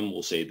choose from.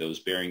 We'll say those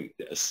bearing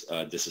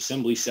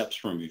disassembly steps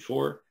from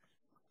before.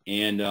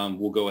 And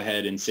we'll go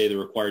ahead and say the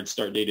required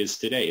start date is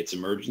today. It's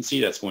emergency.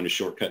 That's going to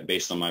shortcut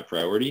based on my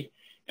priority.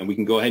 And we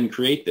can go ahead and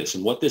create this.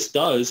 And what this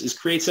does is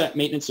creates that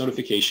maintenance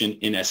notification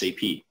in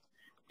SAP.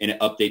 And it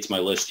updates my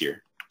list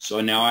here. So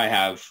now I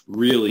have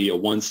really a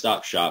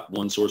one-stop shop,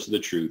 one source of the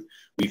truth.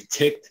 We've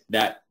tipped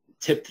that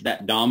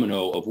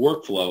domino of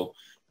workflow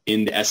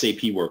in the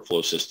SAP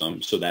workflow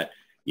system so that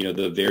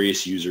the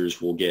various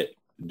users will get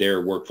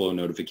their workflow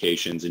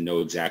notifications and know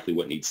exactly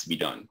what needs to be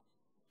done.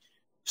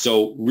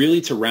 So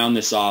really, to round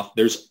this off,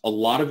 there's a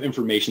lot of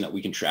information that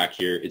we can track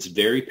here. It's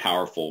very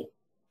powerful.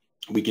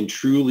 We can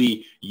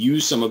truly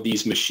use some of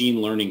these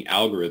machine learning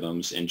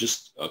algorithms, and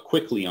just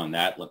quickly on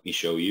that, let me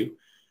show you.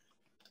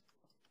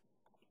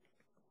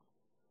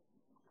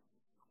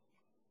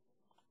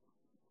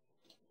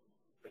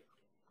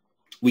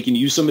 We can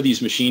use some of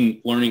these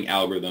machine learning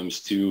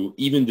algorithms to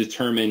even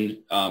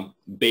determine,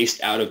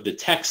 based out of the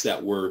text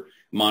that we're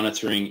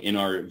monitoring in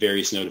our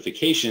various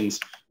notifications,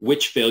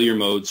 which failure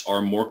modes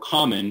are more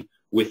common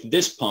with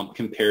this pump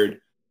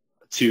compared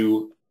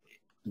to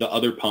the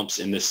other pumps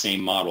in this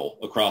same model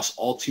across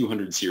all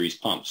 200 series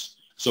pumps.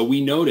 So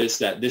we notice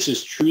that this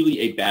is truly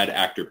a bad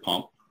actor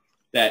pump,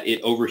 that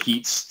it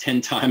overheats 10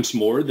 times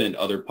more than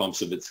other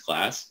pumps of its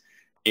class.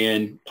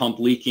 And pump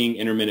leaking,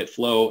 intermittent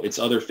flow, its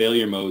other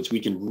failure modes, we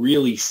can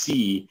really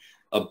see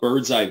a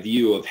bird's eye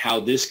view of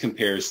how this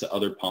compares to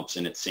other pumps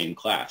in its same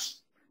class.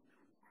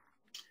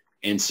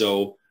 And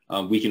so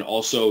we can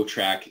also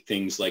track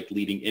things like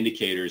leading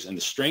indicators and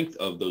the strength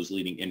of those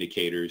leading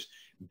indicators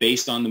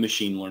based on the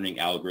machine learning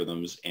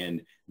algorithms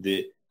and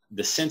the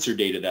sensor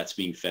data that's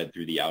being fed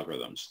through the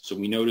algorithms. So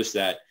we notice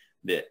that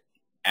the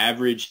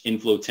average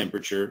inflow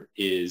temperature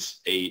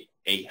is a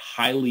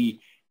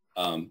highly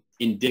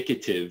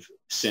indicative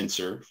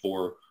sensor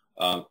for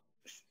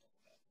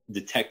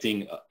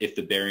detecting if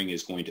the bearing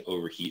is going to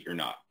overheat or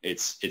not.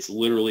 It's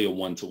literally a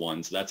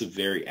one-to-one, so that's a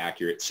very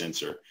accurate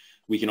sensor.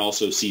 We can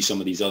also see some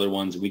of these other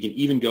ones. We can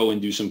even go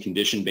and do some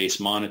condition-based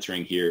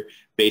monitoring here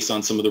based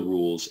on some of the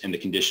rules and the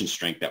condition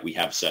strength that we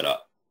have set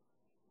up.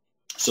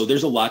 So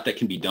there's a lot that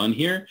can be done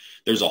here.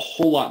 There's a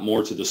whole lot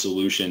more to the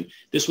solution.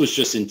 This was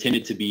just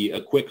intended to be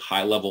a quick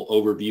high-level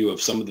overview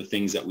of some of the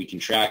things that we can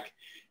track,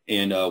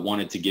 and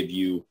wanted to give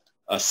you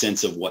a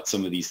sense of what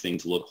some of these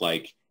things look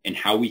like and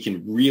how we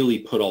can really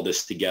put all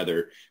this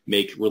together,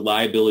 make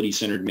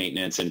reliability-centered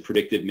maintenance and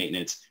predictive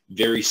maintenance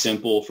very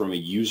simple from a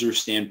user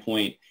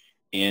standpoint,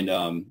 and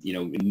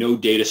no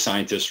data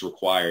scientists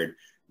required.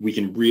 We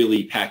can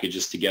really package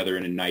this together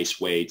in a nice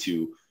way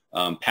to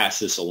pass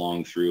this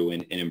along through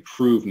and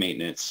improve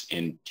maintenance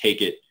and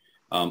take it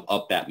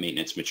up that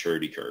maintenance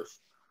maturity curve.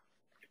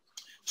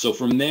 So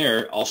from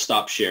there, I'll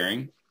stop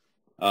sharing.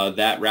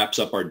 That wraps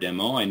up our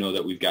demo. I know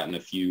that we've gotten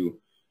a few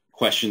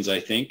questions, I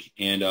think,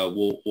 and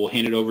we'll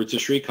hand it over to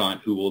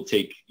Shrikant, who will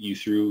take you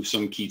through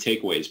some key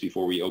takeaways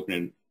before we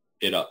open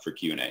it up for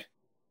Q&A.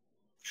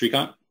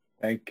 Shrikant?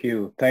 Thank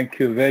you. Thank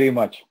you very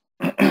much.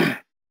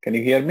 Can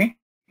you hear me?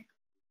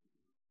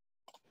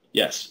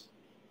 Yes.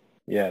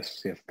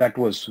 Yes. That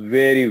was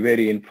very,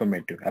 very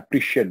informative. I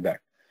appreciate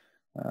that.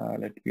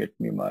 Let me get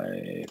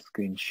my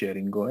screen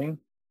sharing going.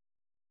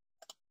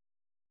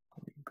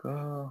 There we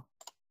go.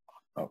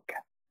 Okay.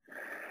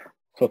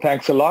 So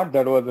thanks a lot.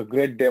 That was a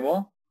great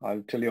demo.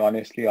 I'll tell you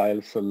honestly, I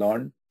also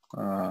learned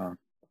a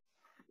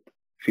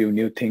few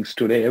new things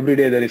today. Every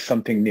day there is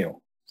something new.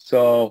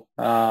 So,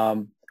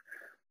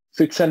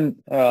 it's again,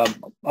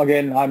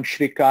 I'm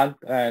Shrikant,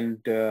 and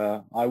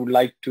I would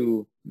like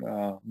to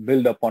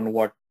build upon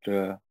what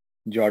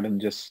Jordan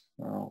just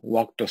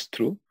walked us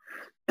through.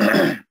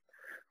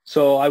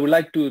 So I would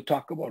like to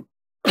talk about,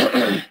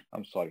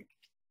 I'm sorry,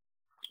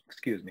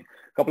 excuse me,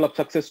 a couple of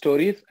success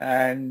stories.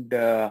 And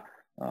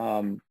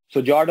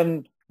so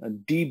Jordan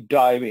deep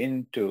dive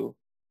into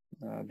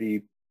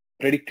the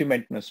predictive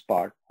maintenance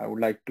part. I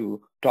would like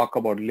to talk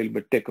about a little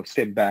bit, take a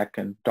step back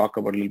and talk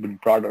about a little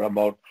bit broader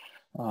about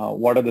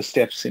what are the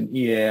steps in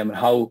EAM,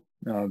 how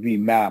we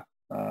map,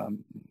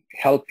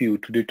 help you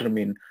to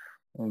determine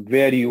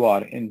where you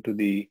are into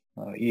the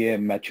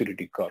EAM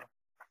maturity curve.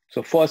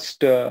 So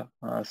first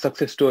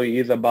success story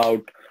is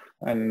about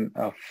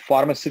a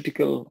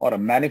pharmaceutical or a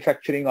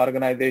manufacturing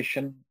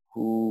organization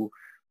who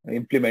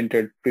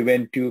implemented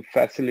preventive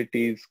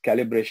facilities,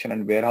 calibration,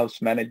 and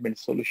warehouse management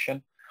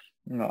solution.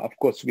 Of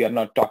course, we are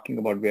not talking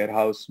about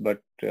warehouse,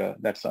 but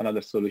that's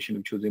another solution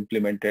which was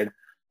implemented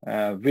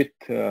with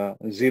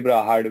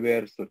Zebra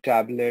hardware, so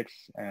tablets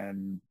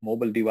and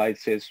mobile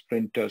devices,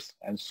 printers,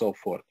 and so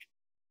forth.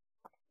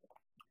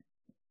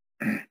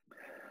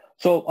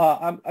 So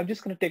I'm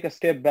just going to take a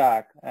step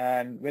back.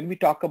 And when we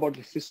talk about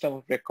the system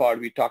of record,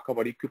 we talk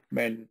about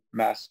equipment,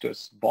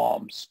 masters,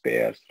 bombs,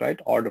 spares, right?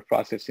 Order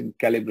processing,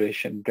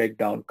 calibration,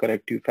 breakdown,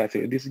 corrective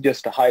facility. This is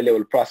just a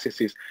high-level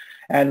processes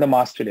and the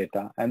master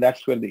data. And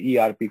that's where the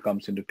ERP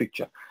comes into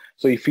picture.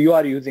 So if you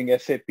are using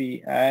SAP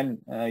and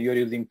you're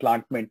using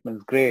plant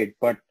maintenance, great.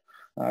 But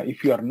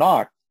if you are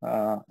not,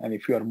 and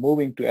if you are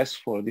moving to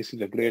S4, this is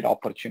a great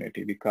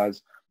opportunity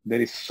because there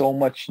is so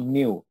much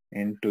new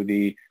into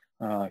the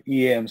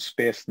EAM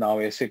space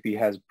now. SAP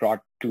has brought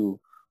to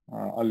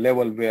a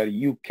level where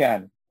you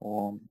can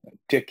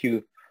take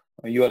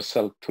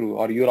yourself through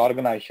or your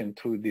organization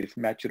through this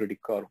maturity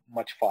curve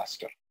much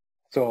faster.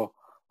 So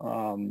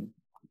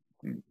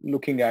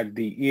looking at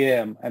the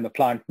EAM and the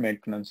plant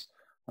maintenance,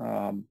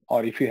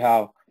 or if you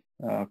have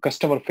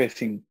customer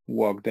facing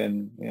work,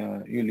 then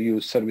you'll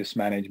use service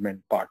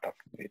management part of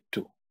it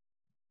too.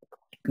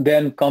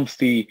 Then comes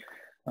the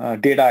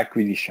data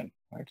acquisition.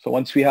 Right? So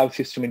once we have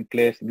system in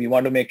place, we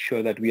want to make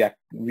sure that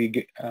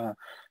we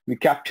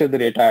capture the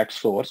data at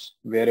source,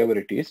 wherever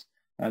it is.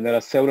 And there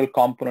are several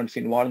components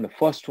involved. And the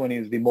first one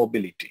is the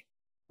mobility.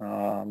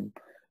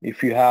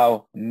 If you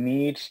have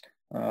needs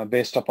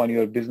based upon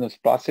your business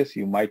process,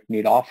 you might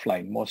need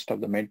offline. Most of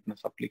the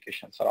maintenance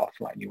applications are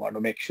offline. You want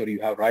to make sure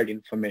you have right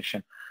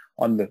information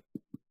on the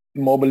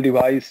mobile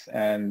device,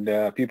 and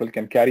people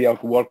can carry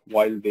out work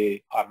while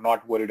they are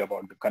not worried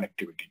about the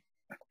connectivity.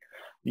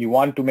 You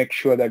want to make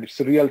sure that it's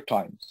real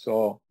time.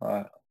 So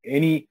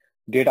any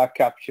data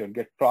capture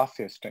get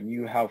processed and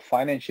you have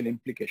financial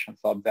implications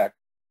of that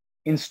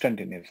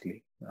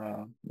instantaneously,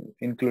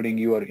 including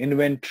your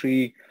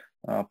inventory,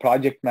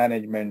 project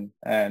management,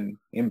 and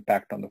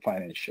impact on the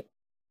financial,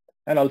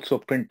 and also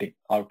printing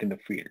out in the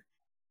field.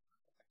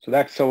 So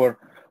that's our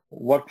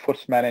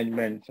workforce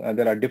management.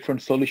 There are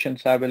different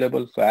solutions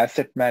available. So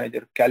asset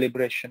manager,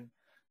 calibration,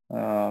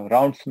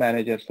 rounds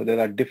manager. So there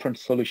are different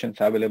solutions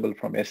available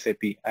from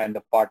SAP and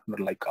a partner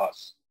like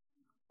us.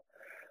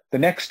 The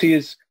next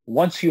is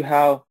once you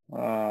have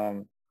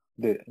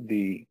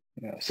the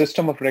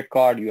system of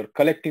record, you are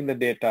collecting the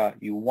data,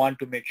 you want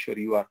to make sure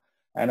you are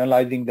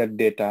analyzing that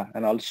data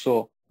and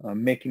also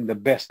making the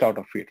best out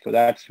of it. So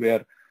that's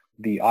where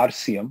the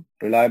RCM,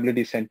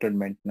 reliability centered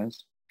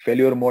maintenance,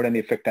 failure mode and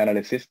effect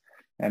analysis,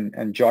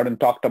 and Jordan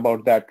talked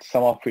about that,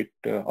 some of it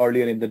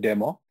earlier in the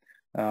demo.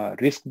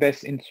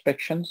 Risk-based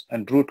inspections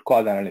and root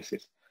cause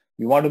analysis.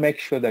 We want to make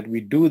sure that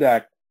we do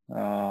that,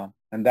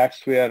 and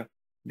that's where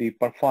the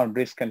perform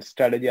risk and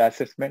strategy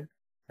assessment,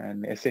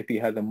 and SAP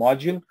has a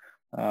module,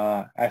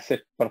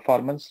 asset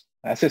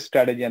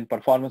strategy and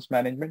performance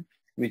management,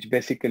 which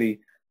basically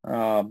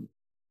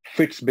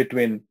fits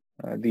between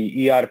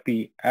the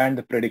ERP and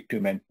the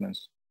predictive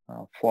maintenance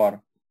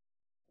for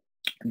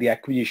the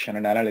acquisition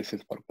and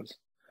analysis purpose.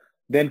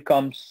 Then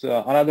comes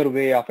another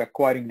way of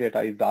acquiring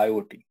data is the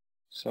IoT.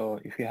 So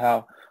if you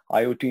have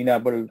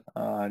IoT-enabled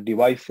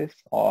devices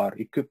or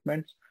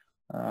equipment,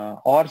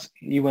 or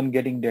even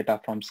getting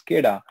data from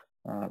SCADA,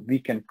 we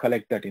can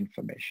collect that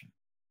information.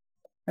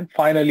 And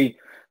finally,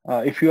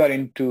 if you are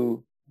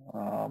into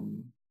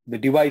the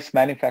device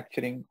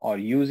manufacturing or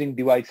using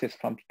devices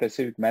from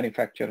specific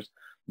manufacturers,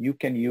 you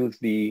can use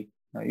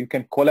you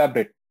can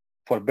collaborate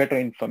for better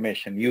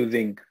information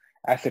using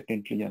asset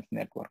intelligence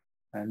network.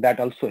 And that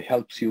also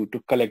helps you to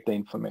collect the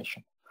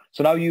information.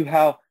 So now you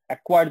have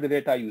acquired the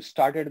data, you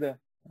started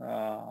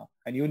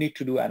and you need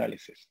to do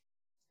analysis.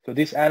 So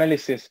this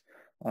analysis,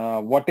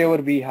 whatever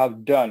we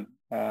have done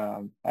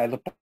as a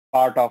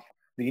part of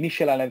the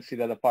initial analysis,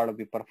 as a part of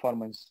the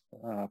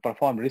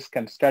perform risk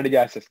and strategy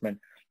assessment,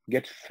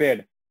 gets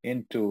fed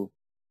into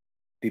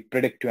the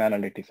predictive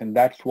analytics. And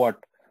that's what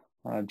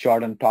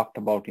Jordan talked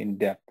about in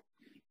depth.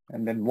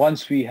 And then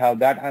once we have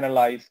that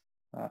analyzed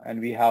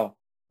and we have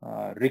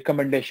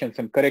recommendations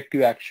and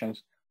corrective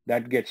actions,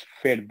 that gets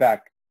fed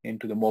back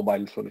into the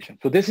mobile solution.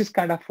 So this is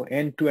kind of an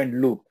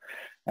end-to-end loop.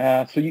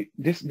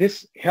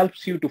 This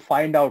helps you to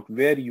find out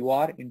where you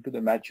are into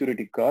the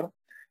maturity curve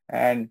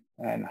and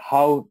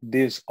how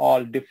these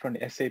all different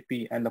SAP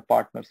and the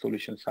partner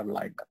solutions are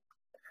lined up.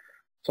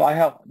 So I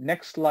have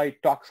next slide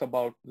talks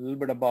about a little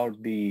bit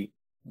about the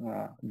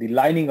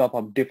lining up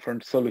of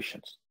different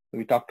solutions. So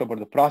we talked about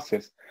the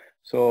process.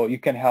 So you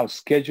can have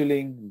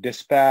scheduling,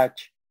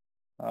 dispatch.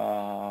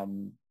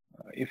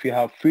 If you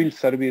have field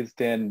service,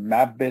 then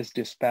map-based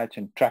dispatch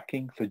and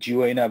tracking. So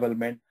geo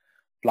enablement,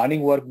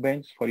 planning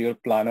workbench for your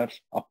planners,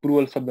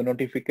 approvals of the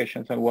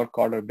notifications and work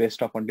order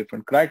based upon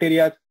different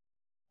criteria,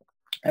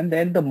 and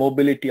then the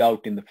mobility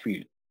out in the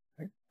field,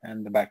 right?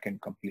 And the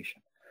back-end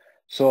completion.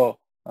 So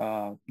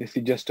this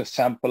is just a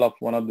sample of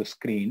one of the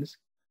screens,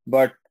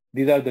 but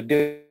these are the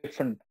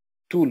different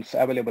tools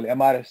available,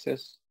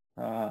 MRSs,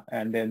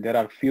 and then there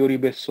are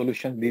Fiori-based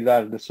solutions. These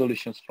are the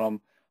solutions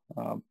from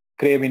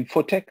Crave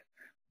Infotech,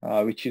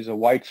 which is a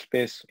white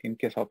space in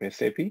case of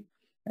SAP.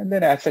 And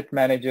then Asset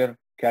Manager,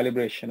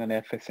 Calibration, and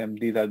FSM.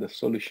 These are the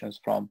solutions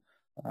from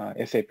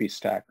SAP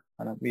Stack.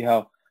 And we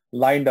have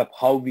lined up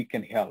how we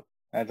can help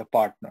as a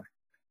partner.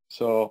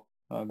 So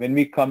when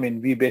we come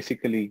in, we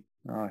basically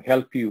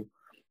help you.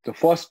 The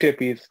first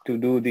step is to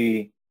do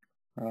the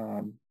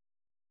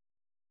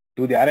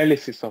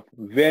analysis of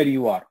where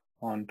you are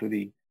onto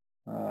the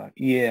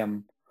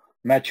EAM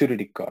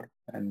maturity curve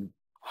and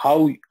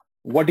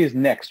what is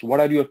next, what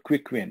are your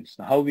quick wins,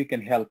 how we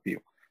can help you.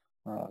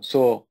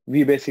 So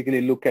we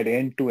basically look at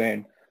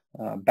end-to-end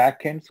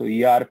back-end, so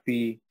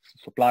ERP,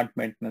 so plant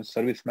maintenance,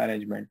 service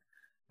management,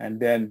 and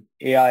then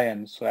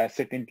AIN, so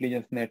asset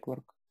intelligence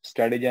network,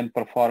 strategy and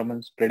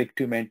performance,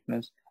 predictive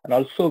maintenance, and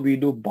also we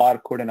do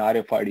barcode and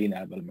RFID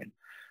enablement.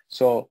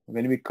 So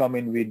when we come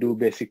in, we do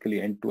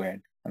basically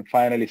end-to-end. And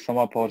finally, some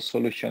of our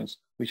solutions,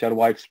 which are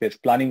white space,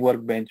 planning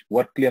workbench,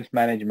 work clearance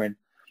management,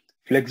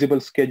 flexible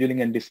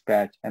scheduling and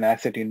dispatch, and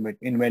asset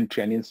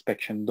inventory and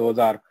inspection. Those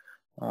are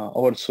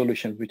our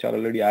solutions which are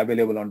already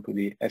available onto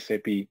the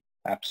SAP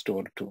App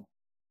Store too.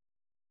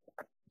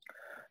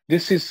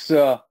 This is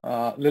a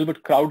little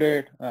bit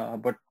crowded,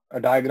 but a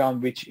diagram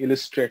which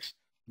illustrates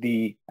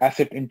the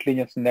asset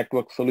intelligence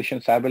network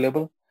solutions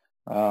available.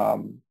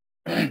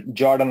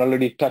 Jordan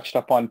already touched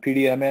upon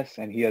PDMS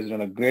and he has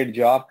done a great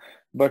job,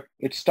 but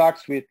it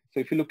starts with, so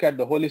if you look at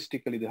the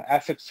holistically, the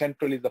asset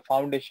central is the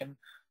foundation.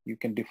 You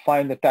can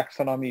define the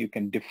taxonomy, you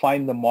can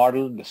define the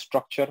model, the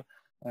structure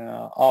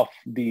of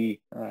the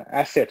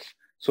assets.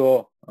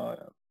 So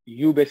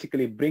you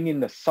basically bring in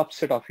the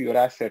subset of your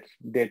assets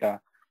data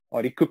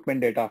or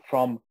equipment data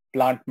from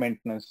plant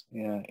maintenance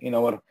in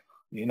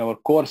our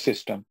core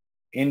system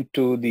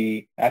into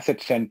the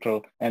asset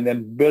central and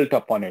then built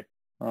upon it.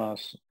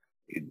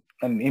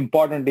 And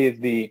important is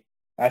the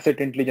asset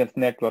intelligence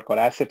network or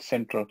asset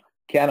central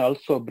can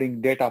also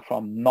bring data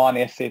from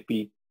non-SAP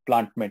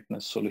plant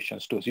maintenance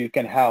solutions too. So you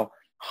can have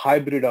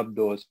hybrid of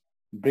those,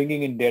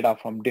 bringing in data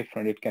from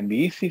different, it can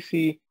be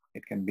ECC,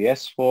 it can be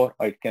S4, or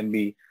it can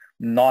be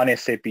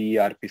non-SAP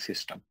ERP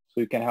system.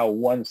 So you can have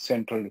one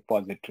central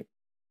repository.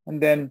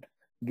 And then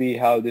we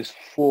have these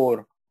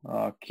 4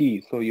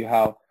 keys. So you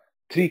have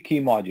 3 key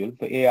modules,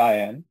 the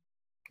AIN,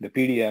 the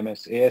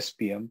PDMS,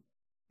 ASPM,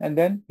 and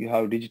then you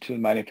have digital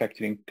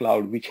manufacturing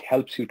cloud, which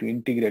helps you to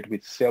integrate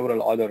with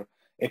several other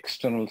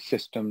external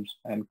systems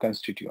and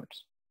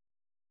constituents.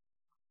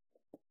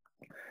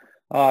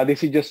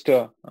 This is just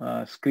a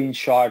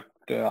screenshot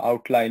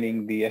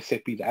outlining the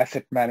SAP's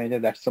Asset Manager.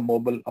 That's a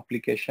mobile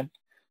application,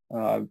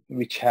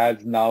 which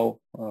has now,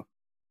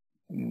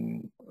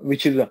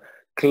 which is a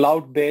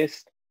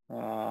cloud-based,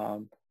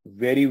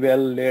 very well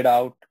laid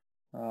out,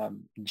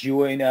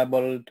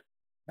 geo-enabled,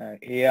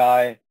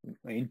 AI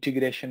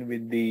integration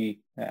with the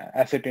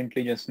Asset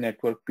Intelligence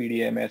Network,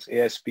 PDMS,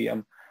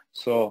 ASPM.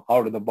 So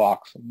out of the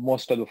box,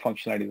 most of the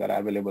functionalities are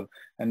available.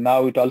 And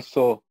now it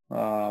also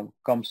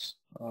comes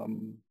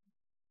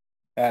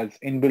as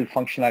inbuilt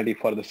functionality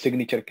for the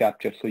signature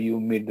capture, so you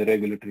meet the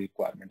regulatory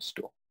requirements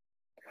too.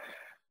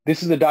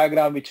 This is a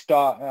diagram which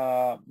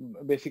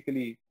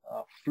basically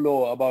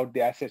flow about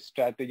the asset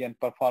strategy and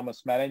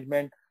performance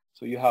management.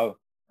 So you have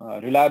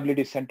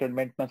reliability-centered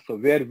maintenance. So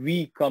where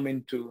we come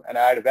into and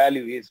add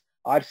value is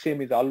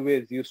RCM is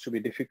always used to be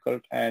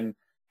difficult and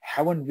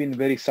haven't been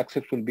very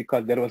successful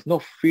because there was no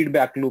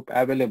feedback loop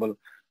available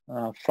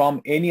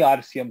from any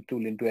RCM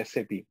tool into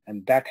SAP,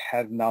 and that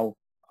has now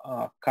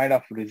kind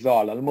of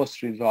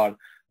almost resolved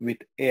with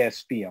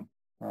ASPM.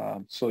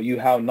 So you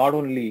have not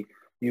only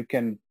you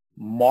can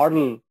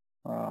model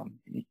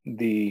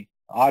the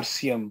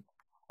RCM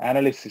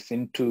analysis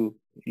into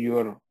the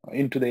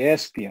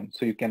ASPM,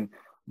 so you can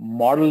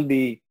model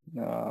the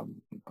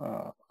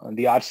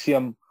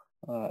RCM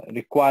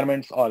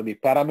requirements or the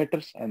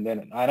parameters and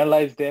then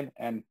analyze them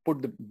and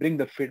bring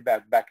the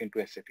feedback back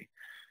into SAP.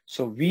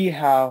 So we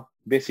have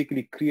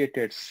basically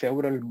created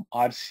several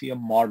RCM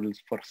models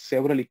for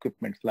several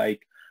equipments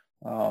like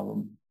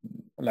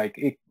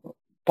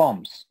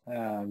pumps,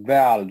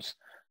 valves,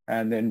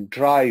 and then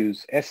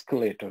drives,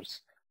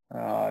 escalators,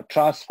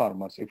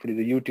 transformers, if it is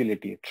a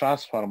utility,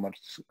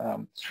 transformers,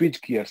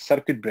 switch gears,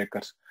 circuit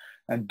breakers,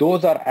 and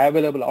those are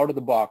available out of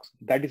the box.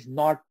 That is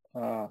not,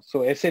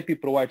 so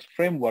SAP provides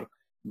framework.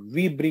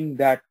 We bring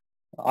that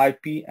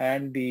IP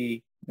and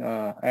the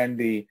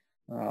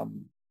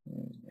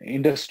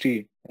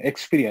industry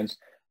experience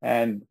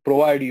and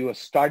provide you a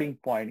starting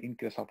point in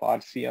case of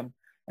RCM,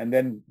 and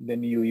then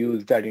you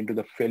use that into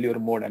the failure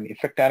mode and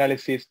effect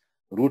analysis,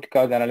 root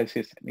cause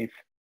analysis, and if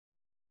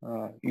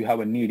you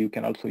have a need, you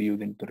can also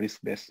use into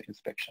risk-based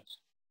inspections.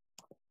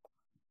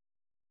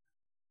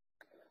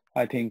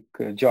 I think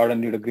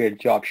Jordan did a great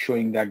job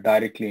showing that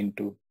directly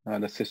into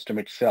the system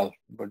itself,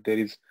 but there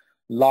is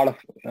a lot of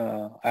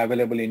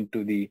available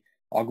into the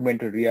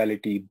augmented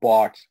reality,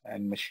 bots,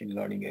 and machine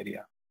learning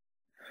area.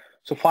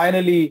 So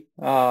finally,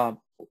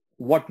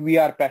 what we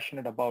are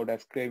passionate about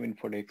as Crave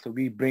Infotech, so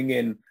we bring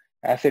in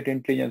asset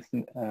intelligence,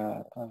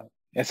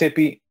 SAP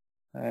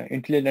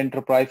Intelligent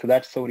Enterprise, so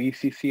that's our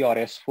ECC or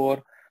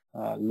S4,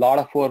 a lot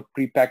of our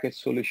prepackaged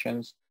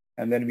solutions,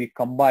 and then we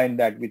combine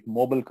that with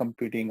mobile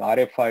computing,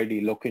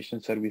 RFID,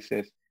 location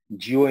services,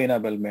 geo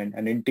enablement,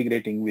 and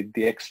integrating with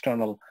the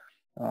external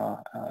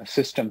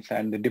systems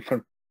and the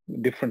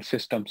different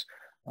systems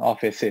of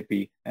SAP,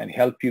 and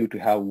help you to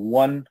have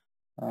one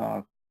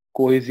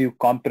cohesive,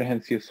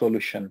 comprehensive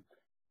solution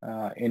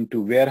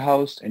into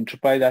warehouse,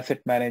 enterprise asset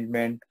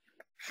management,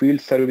 field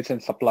service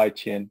and supply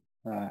chain,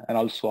 and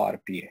also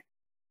RPA.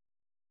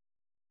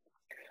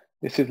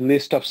 This is a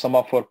list of some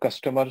of our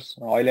customers: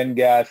 oil and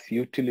gas,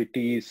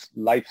 utilities,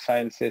 life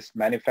sciences,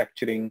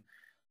 manufacturing,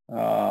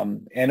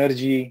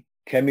 energy,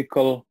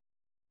 chemical,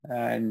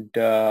 and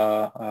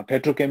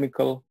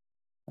petrochemical,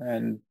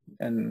 and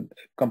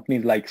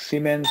companies like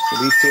Siemens,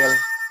 retail,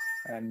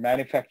 and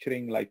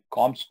manufacturing like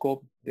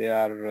Comscope. They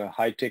are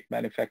high-tech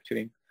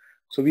manufacturing.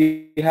 So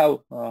we have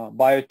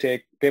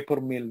biotech,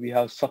 paper mill. We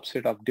have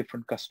subset of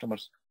different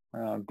customers,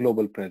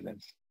 global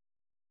presence.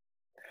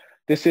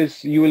 This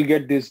is, you will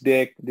get this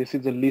deck. This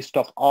is a list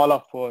of all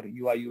of our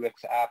UI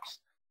UX apps.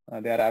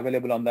 They are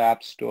available on the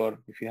App Store.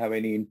 If you have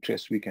any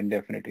interest, we can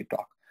definitely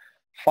talk.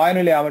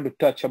 Finally, I want to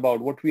touch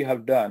about what we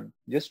have done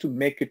just to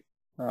make it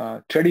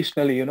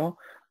traditionally,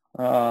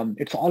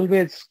 it's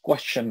always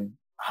question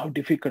how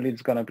difficult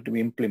it's going to be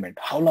implement,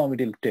 how long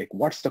it will take,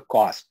 what's the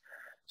cost.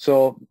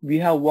 So we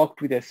have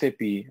worked with SAP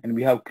and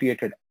we have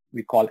created,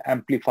 we call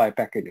amplify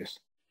packages,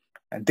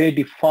 and they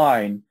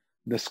define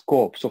the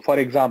scope. So for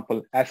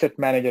example, asset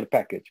manager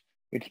package,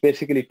 it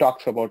basically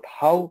talks about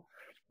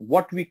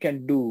what we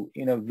can do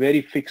in a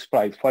very fixed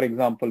price. For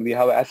example, we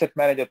have asset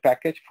manager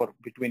package for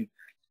between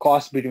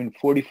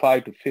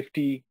 45 to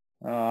 50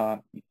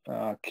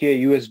 K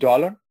US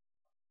dollar.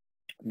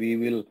 We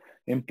can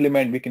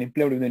implement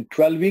within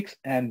 12 weeks,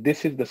 and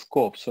this is the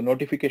scope. So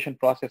notification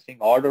processing,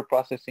 order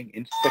processing,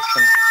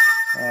 inspection,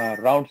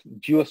 rounds,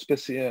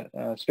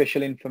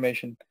 special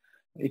information,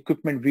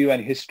 equipment view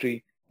and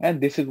history, and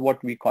this is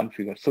what we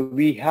configure. So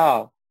we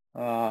have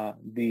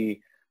the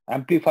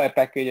amplify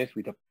packages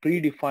with a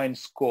predefined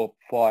scope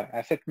for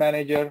asset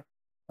manager,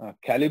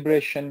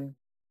 calibration,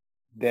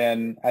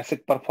 then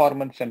asset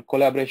performance and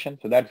collaboration.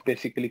 So that's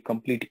basically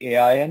complete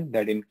AIN.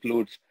 That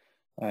includes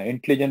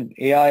intelligent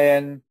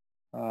AIN,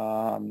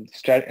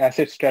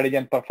 asset strategy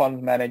and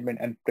performance management,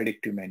 and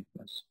predictive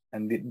maintenance.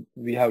 And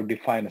we have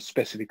defined a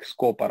specific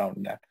scope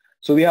around that.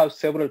 So we have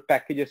several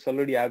packages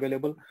already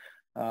available.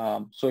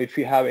 So if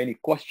you have any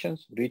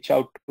questions, reach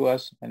out to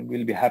us and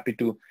we'll be happy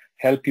to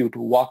help you, to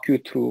walk you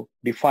through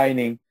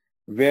defining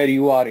where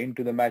you are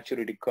into the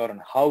maturity curve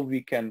and how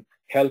we can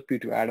help you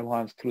to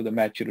advance through the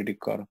maturity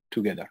curve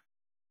together.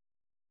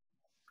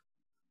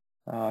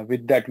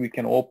 With that, we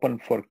can open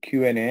for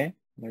Q&A.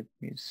 Let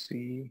me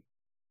see.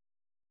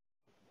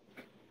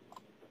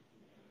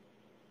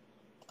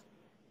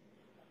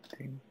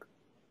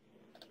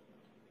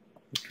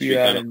 We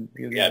had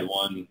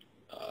one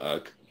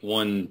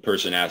One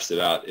person asked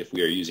about if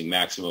we are using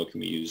Maximo,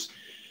 can we use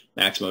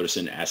Maximo to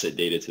send asset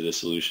data to the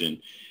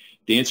solution?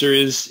 The answer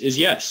is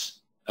yes.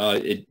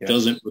 It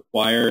doesn't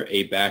require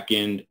a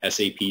back-end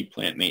SAP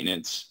plant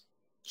maintenance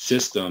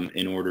system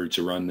in order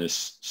to run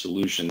this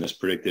solution, this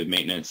predictive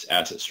maintenance,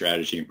 asset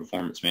strategy, and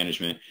performance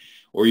management,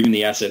 or even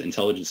the asset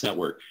intelligence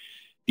network.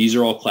 These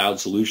are all cloud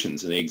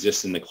solutions, and they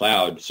exist in the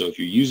cloud. So if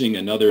you're using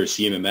another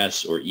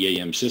CMMS or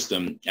EAM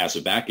system as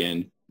a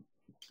backend,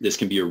 this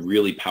can be a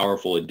really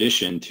powerful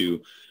addition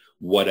to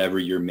whatever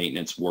your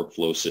maintenance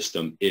workflow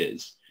system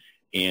is.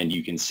 And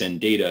you can send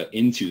data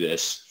into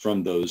this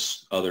from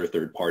those other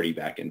third-party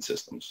backend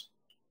systems.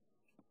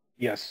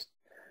 Yes.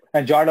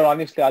 And Jordan,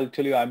 honestly, I'll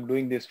tell you, I'm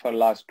doing this for the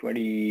last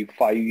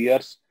 25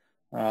 years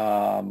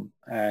and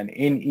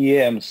in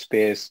EAM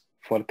space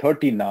for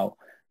 30 now.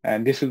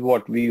 And this is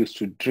what we used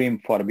to dream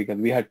for because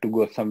we had to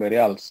go somewhere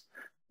else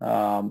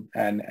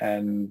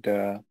and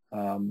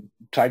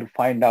try to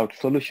find out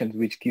solutions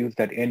which gives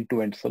that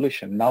end-to-end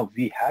solution. Now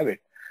we have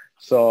it.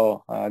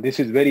 So this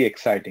is very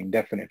exciting,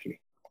 definitely.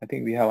 I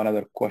think we have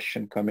another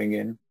question coming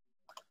in.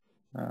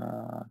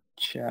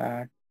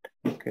 Chat.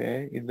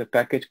 Okay. Is the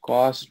package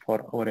cost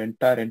for our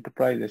entire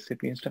enterprise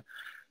SAP instance?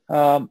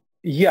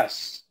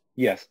 Yes.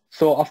 Yes.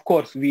 So of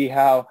course we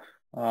have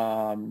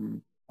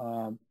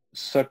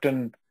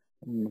certain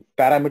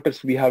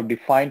parameters we have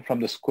defined from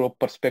the scope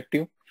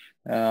perspective.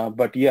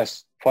 But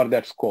yes, for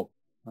that scope.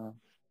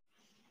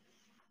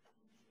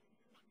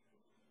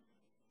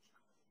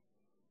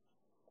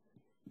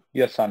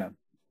 Yes, Anand.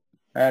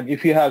 And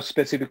if you have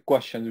specific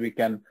questions, we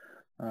can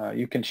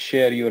you can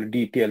share your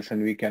details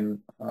and we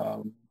can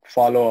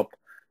follow up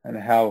and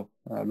have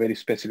very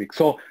specific.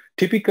 So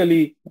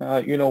typically,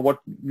 what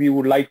we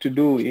would like to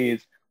do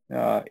is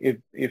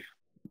if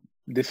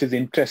this is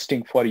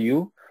interesting for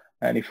you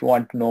and if you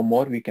want to know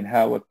more, we can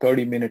have a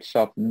 30 minutes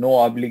of no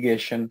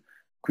obligation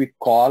quick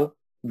call.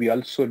 We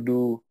also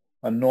do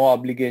a no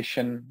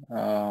obligation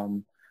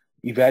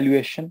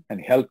evaluation and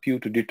help you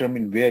to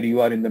determine where you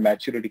are in the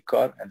maturity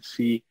curve and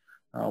see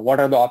what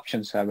are the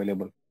options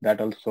available.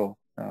 That also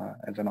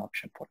as an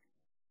option for you.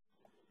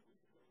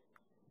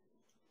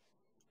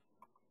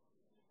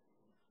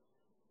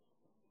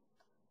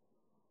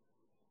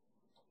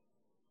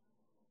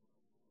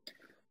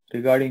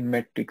 Regarding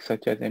metrics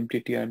such as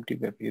MTT or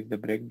MTWeb, is the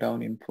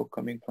breakdown info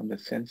coming from the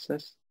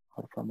census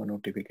or from a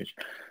notification?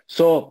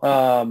 So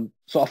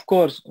of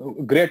course,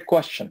 great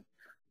question.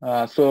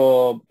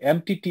 So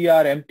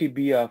MTTR,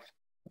 MTBF,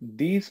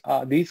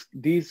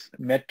 these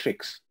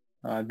metrics,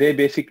 they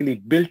basically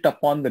built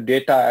upon the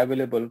data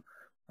available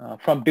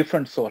from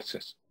different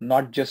sources,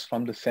 not just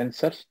from the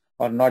sensors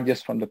or not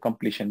just from the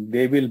completion.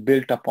 They will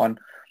build upon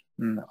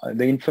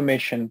the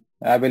information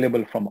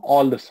available from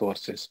all the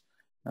sources.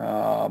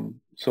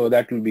 So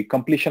that will be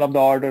completion of the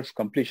orders,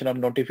 completion of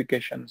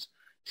notifications,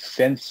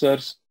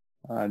 sensors,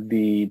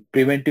 the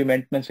preventive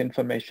maintenance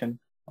information,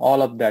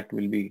 all of that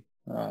will be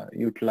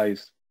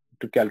utilized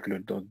to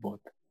calculate those both.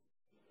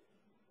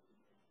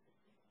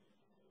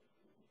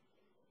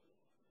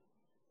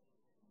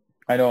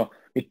 I know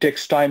it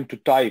takes time to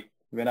type.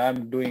 When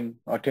I'm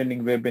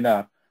attending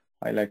webinar,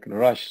 I like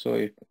rush.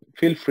 So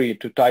feel free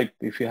to type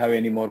if you have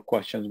any more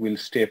questions. We'll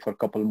stay for a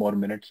couple more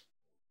minutes.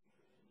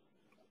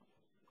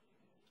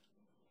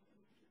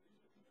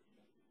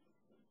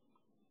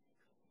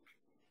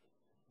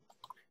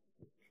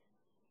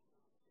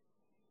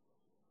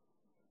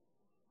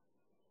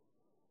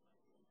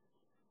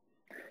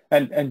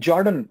 And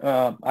Jordan,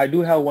 I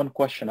do have one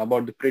question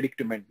about the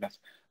predictive maintenance.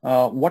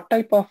 What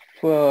type of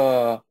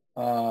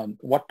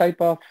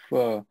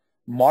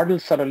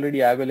models are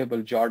already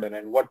available, Jordan,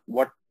 and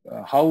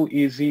how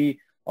easy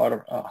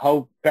or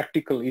how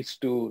practical is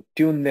to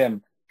tune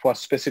them for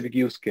specific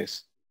use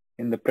case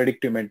in the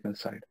predictive maintenance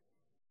side?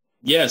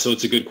 Yeah, so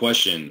it's a good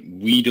question.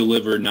 We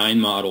deliver 9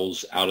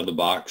 models out of the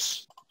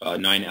box,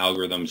 9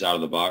 algorithms out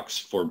of the box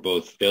for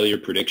both failure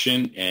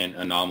prediction and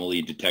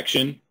anomaly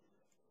detection.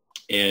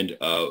 And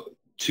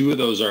 2 of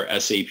those are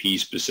SAP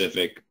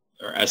specific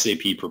or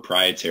SAP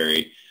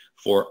proprietary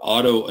for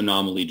auto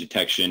anomaly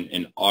detection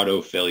and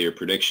auto failure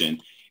prediction.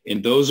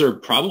 And those are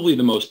probably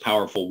the most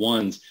powerful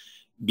ones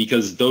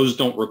because those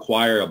don't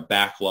require a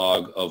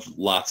backlog of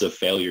lots of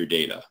failure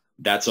data.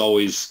 That's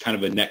always kind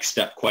of a next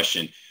step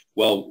question.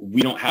 Well,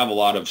 we don't have a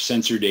lot of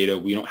sensor data.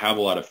 We don't have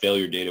a lot of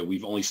failure data.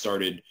 We've only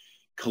started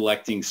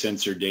collecting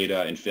sensor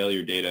data and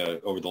failure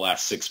data over the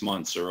last 6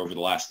 months or over the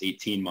last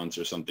 18 months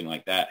or something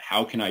like that.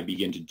 How can I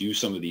begin to do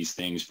some of these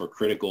things for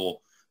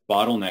critical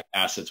bottleneck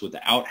assets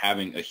without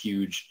having a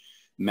huge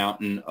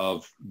mountain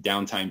of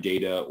downtime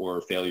data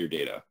or failure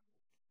data?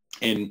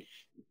 And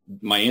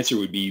my answer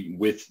would be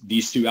with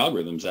these 2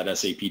 algorithms that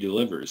SAP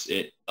delivers.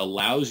 It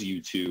allows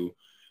you to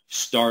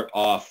start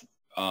off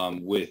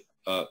with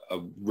a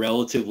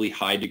relatively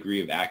high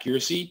degree of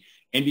accuracy.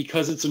 And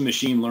because it's a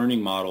machine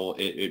learning model,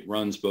 it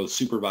runs both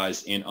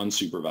supervised and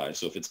unsupervised.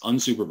 So if it's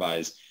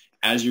unsupervised,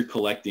 as you're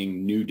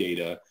collecting new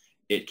data,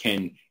 it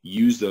can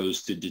use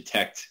those to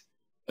detect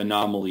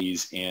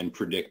anomalies and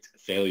predict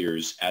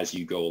failures as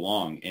you go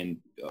along. And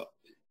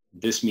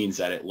this means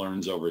that it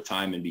learns over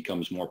time and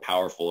becomes more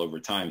powerful over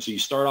time. So you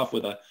start off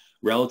with a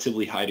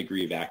relatively high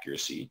degree of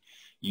accuracy.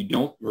 We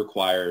don't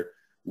require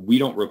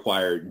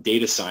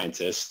data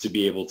scientists to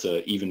be able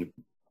to even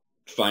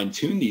fine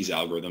tune these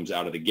algorithms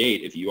out of the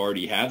gate. If you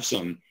already have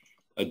some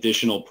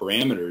additional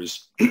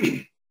parameters,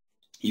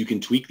 you can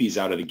tweak these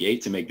out of the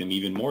gate to make them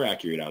even more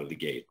accurate out of the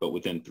gate. But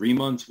within 3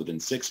 months, within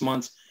 6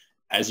 months,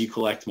 as you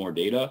collect more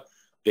data,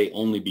 they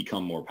only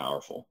become more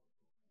powerful.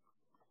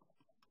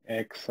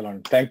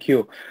 Excellent. Thank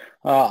you.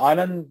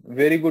 Anand,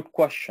 very good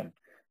question.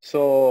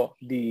 So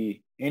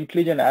the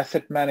intelligent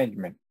asset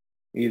management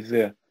is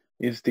the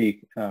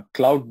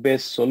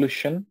cloud-based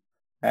solution,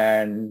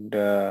 and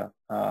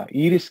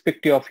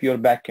irrespective of your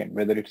backend,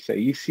 whether it's a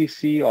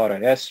ECC or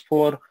an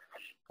S4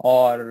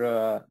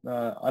 or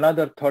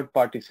another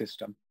third-party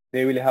system,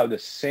 they will have the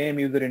same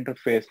user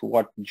interface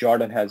what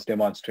Jordan has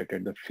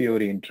demonstrated, the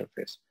Fiori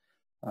interface.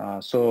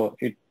 So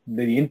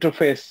the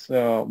interface,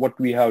 what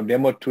we have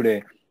demoed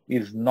today,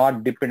 is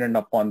not dependent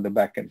upon the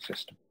backend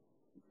system.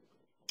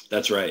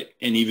 That's right.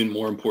 And even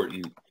more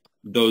important,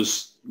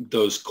 those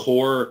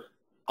core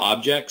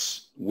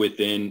objects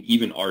within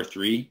even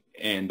R3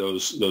 and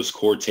those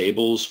core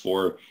tables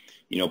for,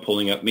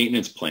 pulling up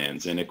maintenance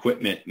plans and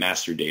equipment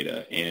master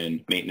data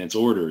and maintenance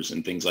orders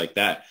and things like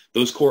that.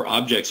 Those core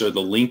objects are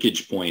the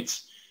linkage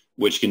points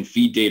which can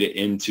feed data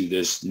into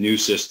this new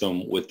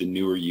system with the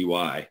newer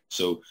UI.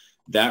 So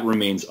that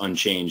remains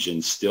unchanged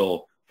and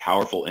still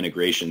powerful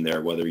integration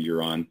there, whether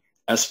you're on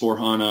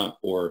S4HANA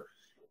or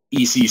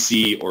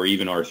ECC or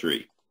even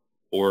R3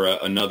 or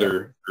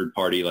another third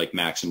party like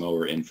Maximo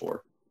or Infor.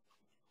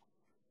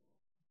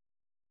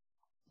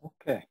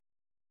 Okay.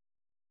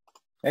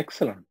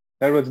 Excellent.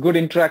 That was good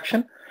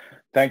interaction.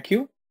 Thank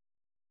you.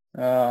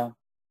 Any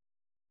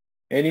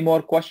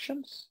more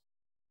questions?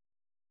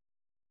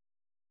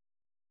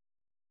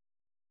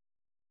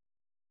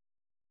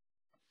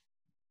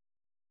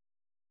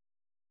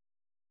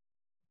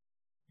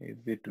 Is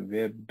it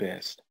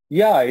web-based?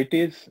 Yeah, it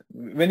is.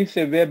 When you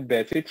say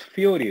web-based, it's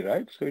Fiori,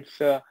 right? So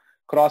it's a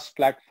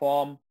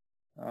cross-platform,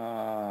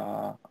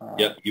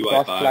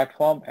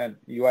 cross-platform and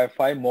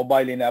UI5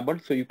 mobile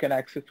enabled, so you can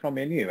access from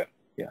anywhere.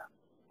 Yeah,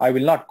 I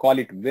will not call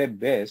it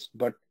web-based,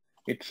 but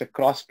it's a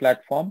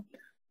cross-platform.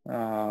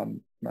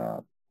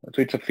 So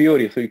it's a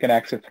Fiori, so you can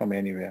access from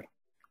anywhere.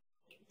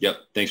 Yep.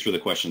 Thanks for the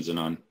questions,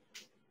 Anand.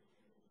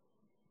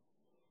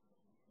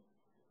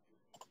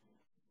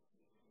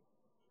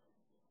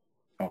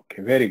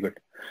 Okay, very good.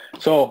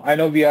 So I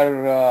know we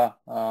are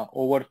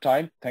over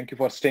time. Thank you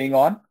for staying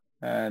on.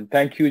 And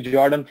thank you,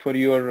 Jordan, for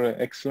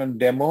your excellent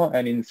demo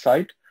and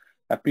insight.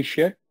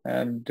 Appreciate.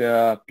 And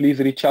please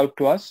reach out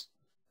to us,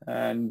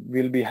 and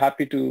we'll be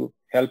happy to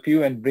help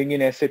you and bring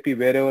in SAP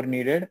wherever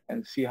needed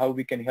and see how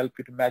we can help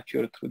you to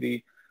mature through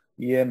the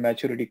EAM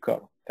maturity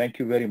curve. Thank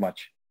you very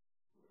much.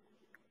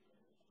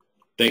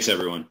 Thanks,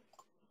 everyone.